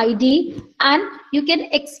Gmail ID, and you can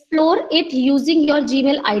explore it using your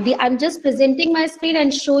Gmail ID. I'm just presenting my screen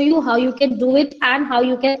and show you how you can do it and how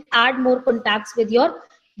you can add more contacts with your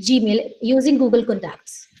Gmail using Google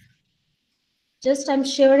Contacts. Just I'm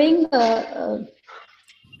sharing.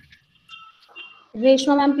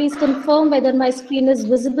 Reshma ma'am, please confirm whether my screen is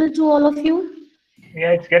visible to all of you.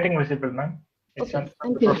 Yeah, it's getting visible, ma'am. Okay,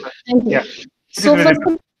 thank you. Thank you. Yeah. So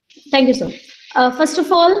thank you, sir. First of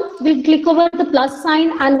all, we'll click over the plus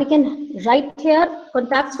sign, and we can write here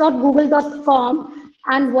contacts.google.com,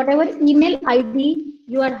 and whatever email ID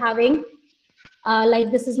you are having, like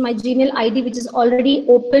this is my Gmail ID, which is already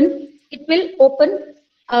open. It will open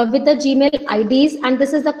with the Gmail IDs, and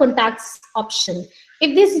this is the contacts option.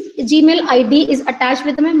 If this Gmail ID is attached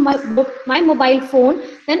with my mobile phone,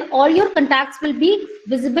 then all your contacts will be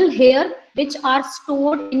visible here, which are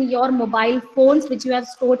stored in your mobile phones, which you have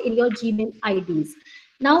stored in your Gmail IDs.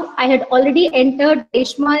 Now, I had already entered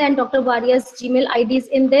Reshma and Dr. Varia's Gmail IDs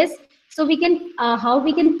in this. So we can, how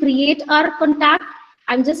we can create our contact.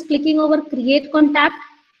 I'm just clicking over create contact,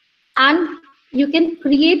 and you can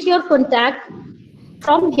create your contact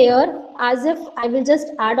from here. as if I will just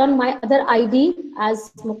add on my other ID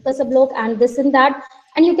as Mukta Sablok and this and that.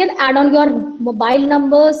 And you can add on your mobile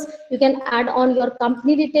numbers, you can add on your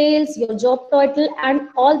company details, your job title, and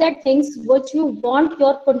all that things which you want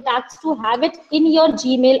your contacts to have it in your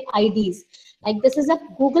Gmail IDs. Like this is a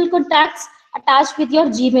Google Contacts attached with your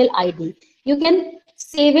Gmail ID. You can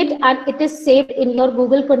save it and it is saved in your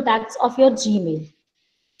Google Contacts of your Gmail.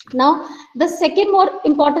 Now, the second more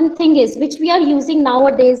important thing is, which we are using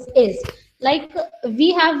nowadays is, like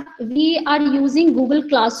we are using Google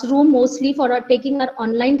Classroom mostly for taking our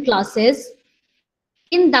online classes.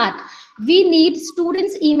 In that, we need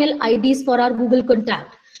students' email IDs for our Google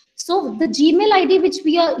Contact. So the Gmail ID which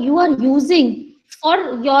you are using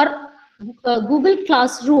for your Google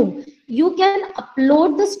Classroom, you can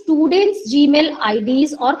upload the students' Gmail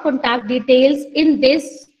IDs or contact details in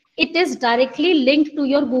this. It is directly linked to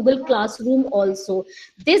your Google Classroom also.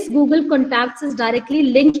 This Google Contacts is directly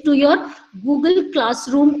linked to your Google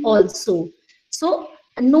Classroom also. So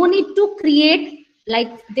no need to create,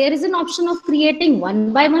 like there is an option of creating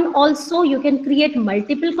one by one also. You can create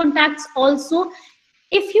multiple contacts also.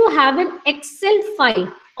 If you have an Excel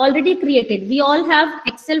file already created, we all have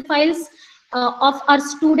Excel files of our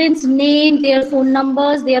students' name, their phone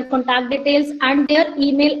numbers, their contact details, and their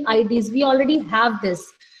email IDs. We already have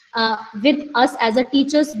this. With us as a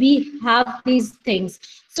teachers, we have these things.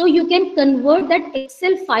 So you can convert that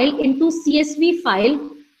Excel file into CSV file.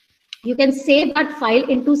 You can save that file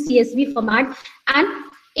into CSV format, and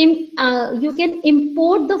you can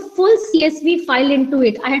import the full CSV file into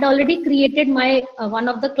it. I had already created my one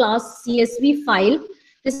of the class CSV file.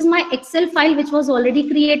 This is my Excel file which was already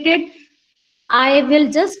created. I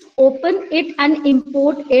will just open it and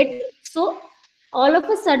import it. So all of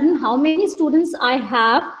a sudden, how many students I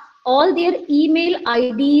have, all their email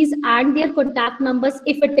IDs and their contact numbers,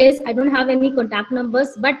 if it is, I don't have any contact numbers,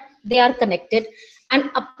 but they are connected and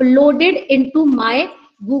uploaded into my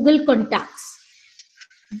Google Contacts.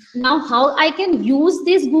 Now, how I can use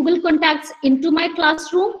these Google Contacts into my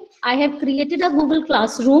classroom? I have created a Google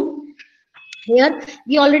Classroom. Here,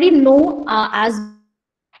 we already know as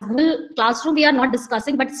Google Classroom, we are not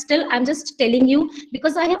discussing, but still I'm just telling you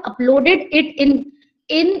because I have uploaded it in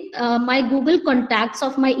my Google Contacts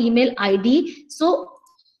of my email ID. So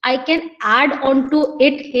I can add on to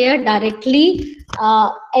it here directly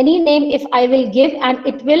any name if I will give, and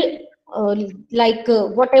it will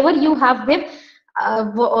whatever you have with.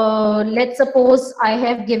 Let's suppose I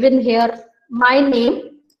have given here my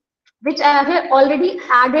name, which I have already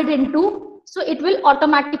added into, so it will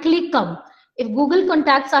automatically come. If Google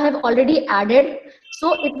Contacts I have already added,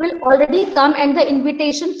 so it will already come and the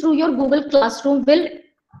invitation through your Google Classroom will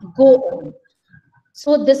go on.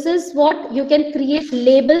 So this is what you can create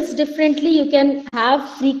labels differently. You can have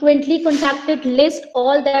frequently contacted list,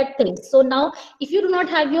 all that things. So now if you do not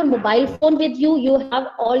have your mobile phone with you, you have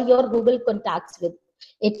all your Google Contacts with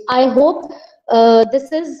it. I hope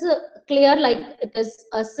this is clear, like it is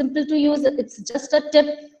simple to use. It's just a tip.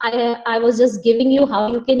 I was just giving you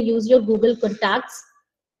how you can use your Google Contacts.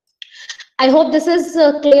 I hope this is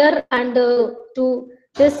clear. And to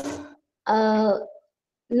this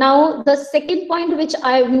now the second point which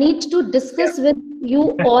I need to discuss with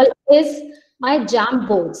you all is my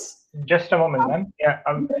Jamboards. Just a moment, ma'am. Yeah.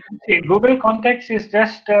 See, Google Contacts is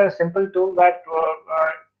just a simple tool that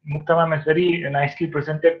Mukta ma'am has very nicely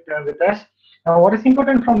presented with us. Now, what is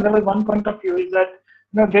important from level 1 point of view is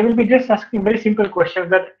that they will be just asking very simple questions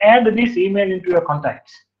that add this email into your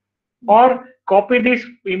contacts or copy this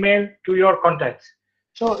email to your contacts.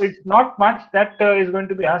 So it's not much that is going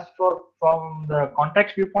to be asked for from the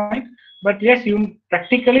contacts viewpoint, but yes,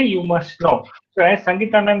 practically you must know. So as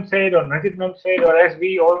Sangeeta ma'am said, or Rajit ma'am said, or as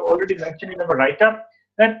we already mentioned in our write-up,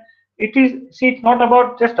 that it's not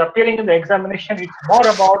about just appearing in the examination, it's more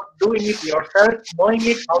about doing it yourself, knowing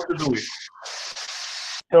it, how to do it.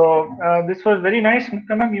 So this was very nice,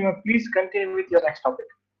 Mukta ma'am. You may please continue with your next topic.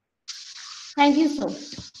 Thank you, sir.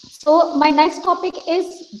 So my next topic is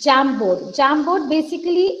Jamboard. Jamboard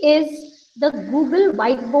basically is the Google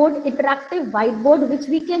whiteboard, interactive whiteboard, which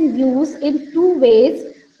we can use in two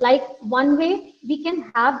ways. Like one way, we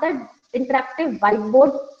can have that interactive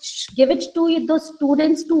whiteboard, give it to the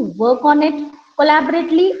students to work on it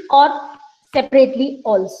collaboratively or separately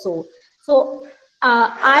also. So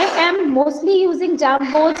I am mostly using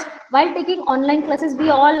Jamboards while taking online classes. We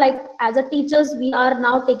all, like as a teachers, we are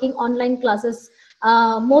now taking online classes.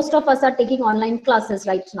 Most of us are taking online classes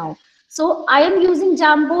right now. So I am using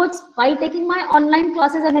Jamboards while taking my online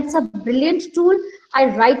classes, and it's a brilliant tool.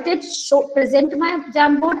 I write it, present my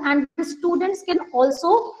Jamboard, and the students can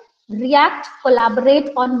also react,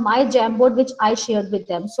 collaborate on my Jamboard which I shared with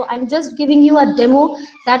them. So I'm just giving you a demo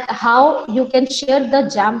that how you can share the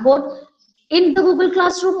Jamboard in the Google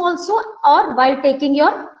Classroom also, or while taking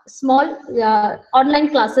your small online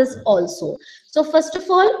classes also. So first of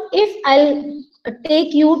all, if I'll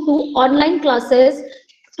take you to online classes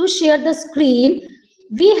to share the screen,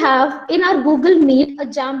 we have in our Google Meet a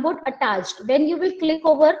Jamboard attached. When you will click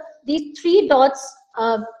over these three dots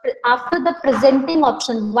after the presenting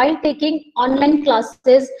option while taking online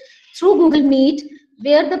classes through Google Meet,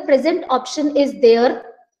 where the present option is there,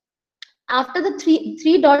 after the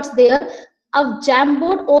three dots there, a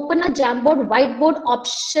Jamboard, open a Jamboard whiteboard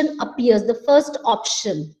option appears, the first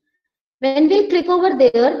option. When we click over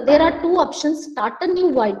there, there are two options: start a new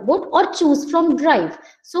whiteboard or choose from Drive.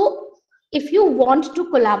 So if you want to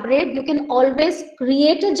collaborate, you can always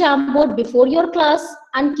create a Jamboard before your class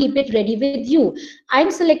and keep it ready with you.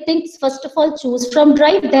 I'm selecting first of all choose from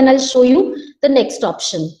Drive, then I'll show you the next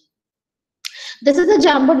option. This is a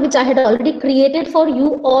Jamboard which I had already created for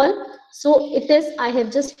you all. So it is, I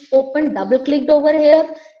have just opened, double clicked over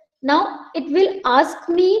here. Now it will ask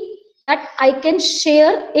me that I can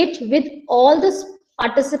share it with all the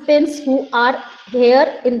participants who are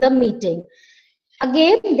here in the meeting.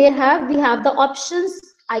 Again, we have the options.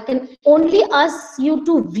 I can only ask you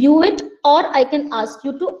to view it, or I can ask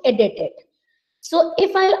you to edit it. So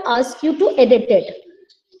if I'll ask you to edit it,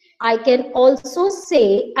 I can also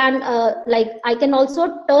say, and I can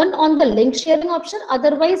also turn on the link sharing option.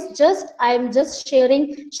 Otherwise, I'm just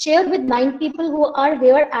share with 9 people who are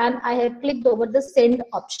here, and I have clicked over the send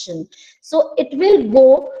option. So it will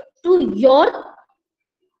go to your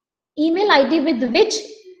email ID with which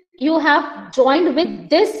you have joined with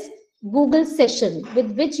this Google session,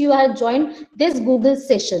 with which you have joined this Google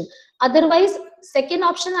session. Otherwise, second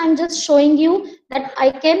option, I'm just showing you that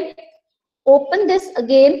I can open this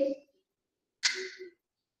again,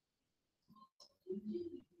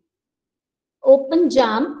 open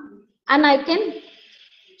Jam, and I can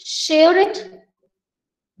share it,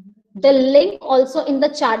 the link also in the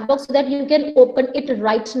chat box, so that you can open it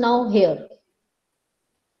right now here.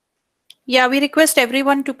 Yeah, we request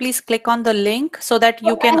everyone to please click on the link so that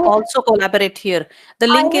you can also collaborate here. The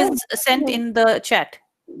link is sent in the chat.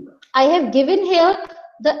 I have given here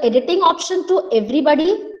the editing option to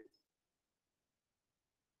everybody.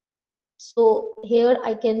 So here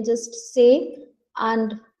I can just say,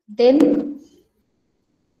 and then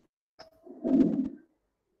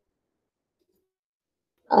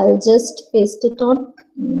I'll just paste it on.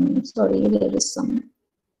 Sorry, there is some.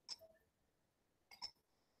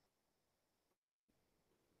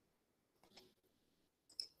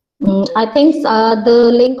 I think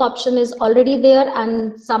the link option is already there,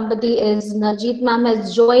 and somebody is, Najit ma'am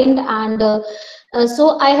has joined, and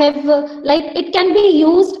so I have it can be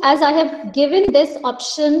used as I have given this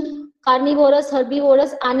option: carnivorous,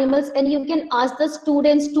 herbivorous animals, and you can ask the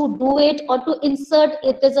students to do it or to insert.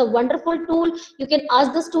 It is a wonderful tool. You can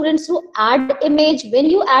ask the students to add image. When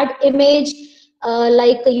you add image,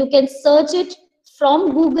 you can search it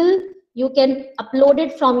from Google. You can upload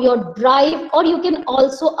it from your Drive, or you can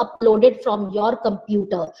also upload it from your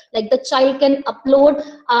computer. Like the child can upload.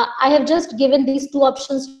 I have just given these two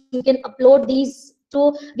options. You can upload these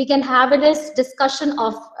two. We can have this discussion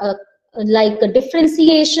of a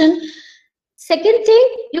differentiation. Second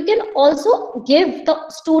thing, you can also give the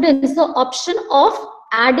students the option of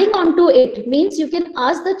adding onto it. Means you can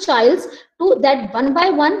ask the child to that one by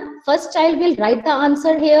one. First child will write the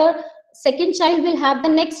answer here. Second child will have the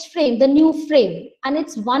next frame, the new frame, and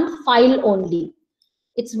it's one file only.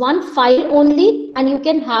 It's one file only, and you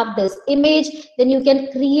can have this image. Then you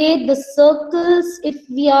can create the circles if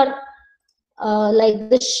we are like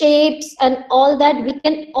the shapes and all that. We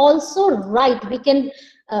can also write. We can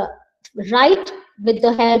write with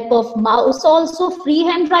the help of mouse also,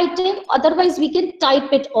 freehand writing. Otherwise, we can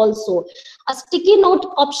type it also. A sticky note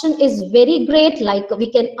option is very great. Like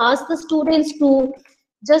we can ask the students to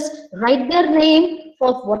just write their name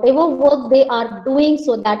for whatever work they are doing,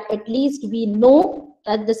 so that at least we know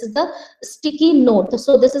that this is the sticky note.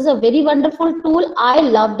 So this is a very wonderful tool. I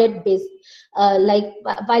loved it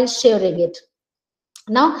while sharing it.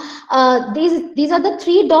 Now these are the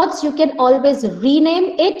three dots. You can always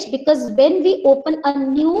rename it, because when we open a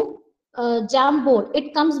new Jamboard,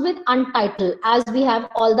 it comes with untitled, as we have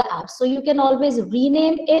all the apps. So you can always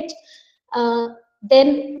rename it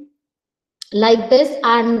then like this.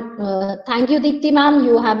 And thank you, Deepti ma'am,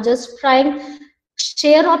 you have just tried.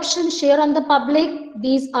 Share option, share on the public.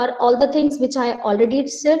 These are all the things which I already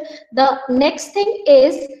said. The next thing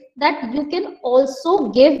is that you can also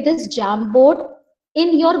give this Jamboard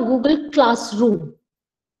in your Google Classroom.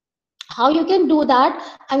 How you can do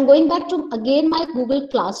that? I'm going back to again my Google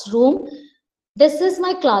Classroom. This is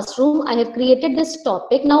my classroom. I have created this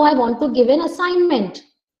topic. Now I want to give an assignment.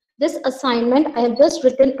 This assignment, I have just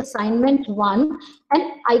written assignment 1, and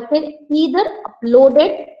I can either upload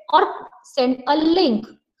it or send a link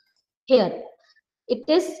here. It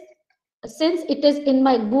is, since it is in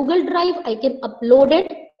my Google Drive, I can upload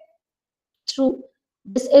it through,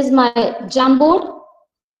 this is my Jamboard.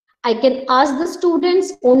 I can ask the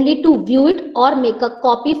students only to view it or make a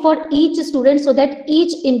copy for each student, so that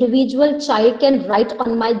each individual child can write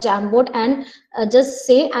on my Jamboard and just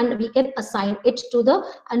say, and we can assign it to the,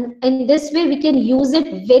 and in this way we can use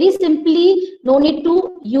it very simply. No need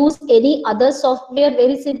to use any other software.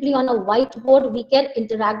 Very simply on a whiteboard we can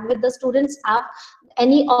interact with the students, have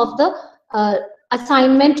any of the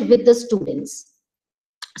assignment with the students.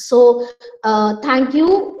 So thank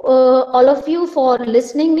you all of you for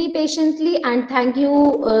listening me patiently, and thank you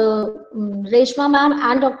Reshma ma'am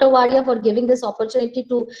and Dr. Waria for giving this opportunity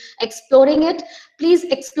to exploring it. Please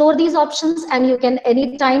explore these options, and you can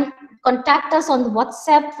anytime contact us on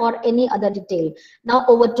WhatsApp for any other detail. Now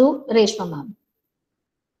over to Reshma ma'am.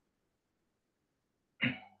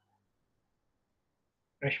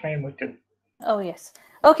 Reshma. Oh, yes.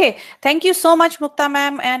 Okay. Thank you so much, Mukta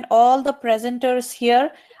ma'am, and all the presenters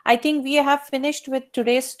here. I think we have finished with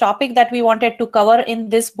today's topic that we wanted to cover in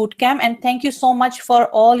this bootcamp, and thank you so much for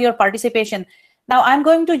all your participation. Now, I'm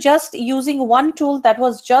going to just using one tool that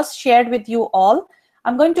was just shared with you all.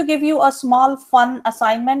 I'm going to give you a small fun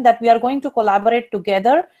assignment that we are going to collaborate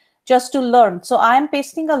together just to learn. So I'm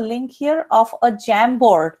pasting a link here of a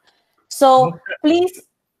Jamboard. So please,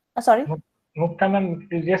 sorry. Mukta ma'am,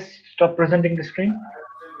 you just stop presenting the screen.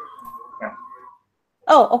 Yeah.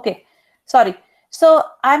 Oh, okay. Sorry. So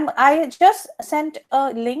I just sent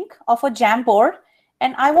a link of a Jamboard,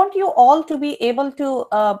 and I want you all to be able to,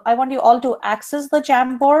 I want you all to access the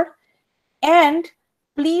Jamboard, and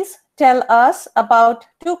please tell us about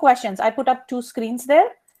 2 questions. I put up 2 screens there.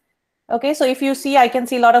 Okay, so if you see, I can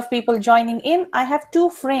see a lot of people joining in. I have 2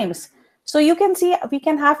 frames. So you can see we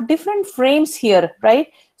can have different frames here, right?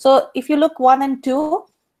 So if you look 1 and 2,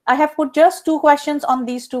 I have put just 2 questions on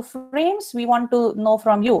these 2 frames. We want to know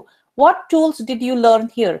from you, what tools did you learn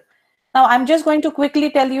here? Now I'm just going to quickly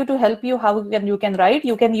tell you to help you how you can write.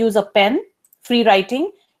 You can use a pen, free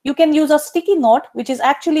writing. You can use a sticky note, which is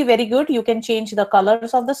actually very good. You can change the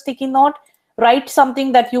colors of the sticky note, write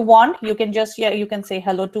something that you want. You can just, you can say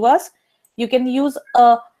hello to us. You can use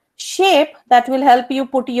a shape that will help you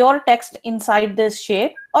put your text inside this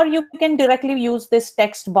shape, or you can directly use this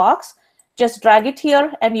text box. Just drag it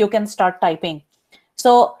here and you can start typing.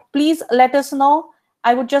 So please let us know.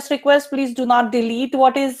 I would just request, please do not delete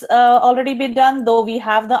what is already been done, though we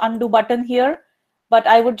have the undo button here. But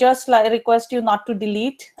I would just request you not to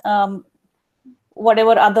delete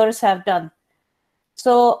whatever others have done.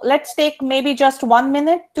 So let's take maybe just 1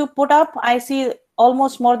 minute to put up. I see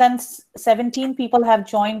almost more than 17 people have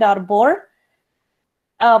joined our board.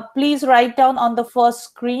 Please write down on the first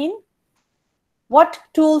screen, what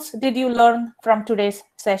tools did you learn from today's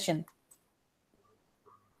session?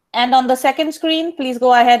 And on the second screen, please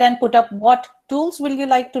go ahead and put up what tools will you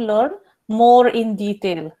like to learn more in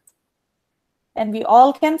detail. And we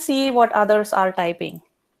all can see what others are typing.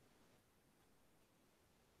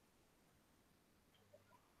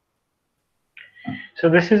 So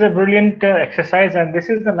this is a brilliant exercise, and this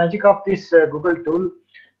is the magic of this Google tool.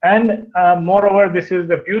 And moreover, this is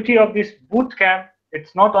the beauty of this bootcamp.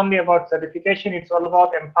 It's not only about certification, it's all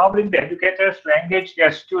about empowering the educators to engage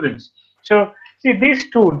their students. So see, these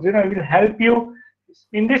tools, will help you.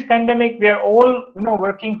 In this pandemic, we are all,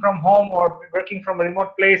 working from home or working from a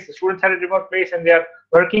remote place. The students are at a remote place and they are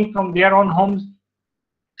working from their own homes.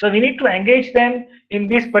 So we need to engage them in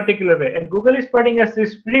this particular way. And Google is providing us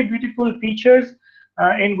these pretty beautiful features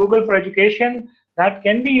in Google for Education that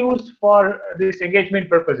can be used for this engagement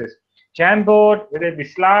purposes. Jamboard, whether it be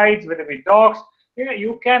slides, whether it be docs,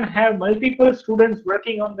 you can have multiple students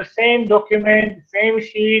working on the same document, same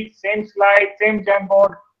sheet, same slide, same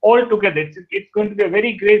Jamboard, all together. It's going to be a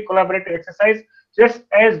very great collaborative exercise, just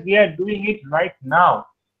as we are doing it right now.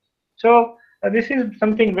 So this is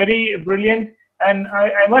something very brilliant, and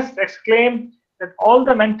I must exclaim that all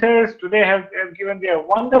the mentors today have given their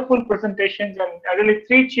wonderful presentations, and really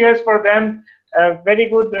 3 cheers for them. Very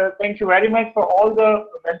good. Thank you very much for all the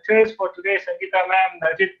mentors for today. Sangeeta ma'am,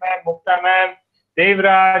 Narjit ma'am, Mukta ma'am,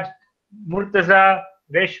 Devraj, Murtaza,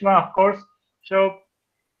 Reshma, of course. So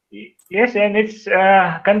yes, and it's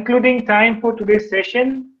concluding time for today's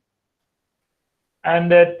session.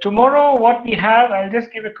 And tomorrow what we have, I'll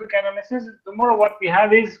just give a quick analysis. Tomorrow what we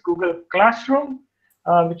have is Google Classroom.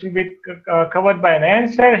 which will be covered by an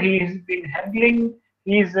answer. He has been handling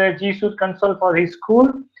his G Suite console for his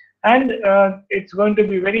school, and it's going to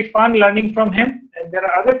be very fun learning from him. And there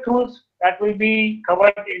are other tools that will be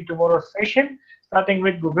covered in tomorrow's session, starting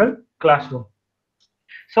with Google Classroom.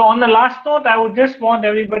 So on the last note, I would just want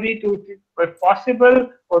everybody to, if possible,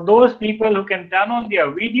 for those people who can turn on their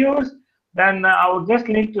videos, then I would just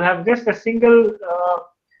need to have just a single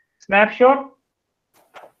snapshot.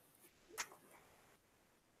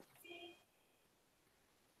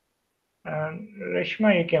 And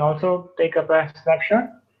Reshma, you can also take up a snapshot.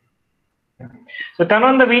 So turn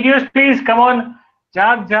on the videos, please. Come on,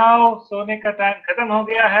 जाग जाओ, सोने का time खत्म हो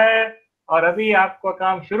गया है और अभी आपका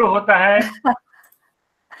काम शुरू होता है.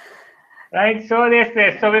 Right, so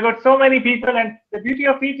so we got so many people, and the beauty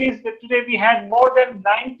of it is that today we had more than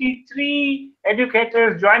 93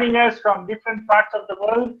 educators joining us from different parts of the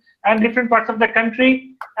world and different parts of the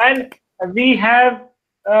country, and we have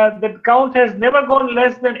the count has never gone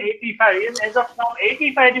less than 85. As of now,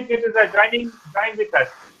 85 educators are joined with us.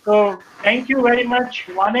 So thank you very much,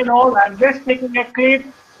 one and all. I'm just taking a clip.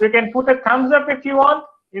 You can put a thumbs up if you want.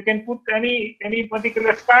 You can put any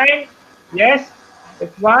particular sign. Yes,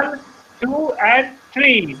 it's 1, 2, and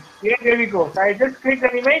 3. Yeah, there we go. So I just clicked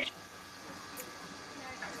an image.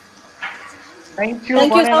 Thank you.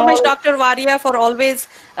 Thank you so much, Dr. Varia, for always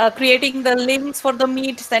creating the links for the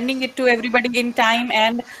meet, sending it to everybody in time,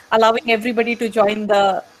 and allowing everybody to join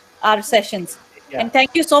our sessions. Yeah. And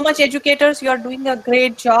thank you so much, educators. You are doing a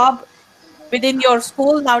great job within your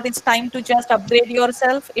school. Now it's time to just upgrade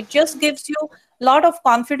yourself. It just gives you a lot of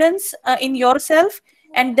confidence in yourself,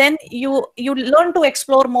 and then you learn to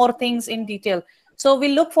explore more things in detail. So we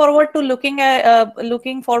look forward to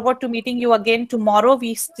looking forward to meeting you again tomorrow.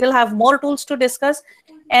 We still have more tools to discuss,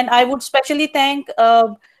 and I would specially thank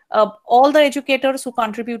all the educators who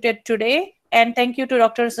contributed today. And thank you to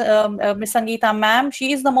Dr. Ms. Sangeeta ma'am.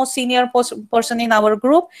 She is the most senior person in our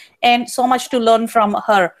group, and so much to learn from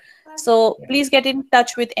her. So please get in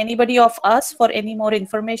touch with anybody of us for any more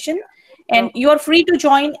information. And you are free to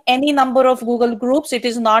join any number of Google groups. It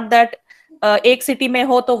is not that एक city में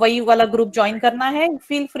हो तो वही वाला group join करना है.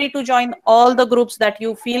 Feel free to join all the groups that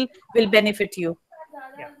you feel will benefit you.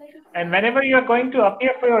 Yeah. And whenever you are going to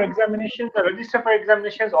appear for your examinations or register for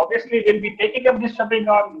examinations, obviously we'll be taking up this topic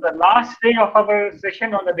on the last day of our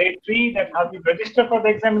session on the day 3, that how you register for the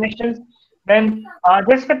examinations. Then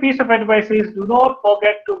just a piece of advice is, do not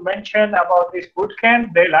forget to mention about this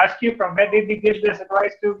bootcamp. They'll ask you from where did we give this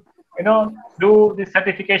advice to, do the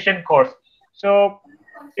certification course. So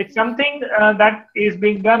it's something that is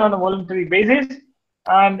being done on a voluntary basis.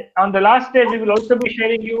 And on the last day, we will also be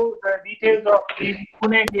sharing you the details of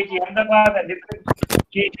Pune, Ahmedabad, and different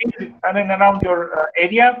GCEs in and around your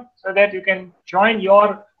area, so that you can join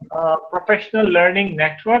your professional learning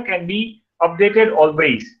network and be updated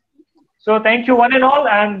always. So thank you one and all,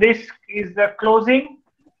 and this is the closing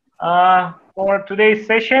for today's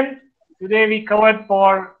session. Today we covered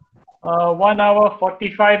for 1 hour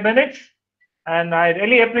 45 minutes, and I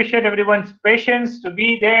really appreciate everyone's patience to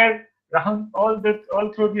be there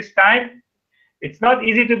all through this time. It's not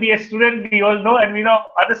easy to be a student, we all know, and we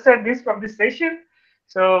understand this from this session.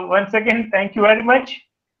 So once again, thank you very much,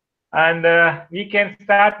 and we can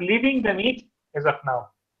start leaving the meet as of now.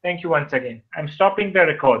 Thank you once again. I'm stopping the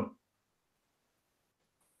record.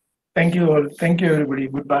 Thank you all. Thank you, everybody.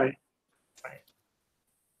 Goodbye.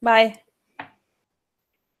 Bye.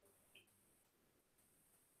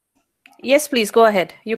 Yes, please go ahead.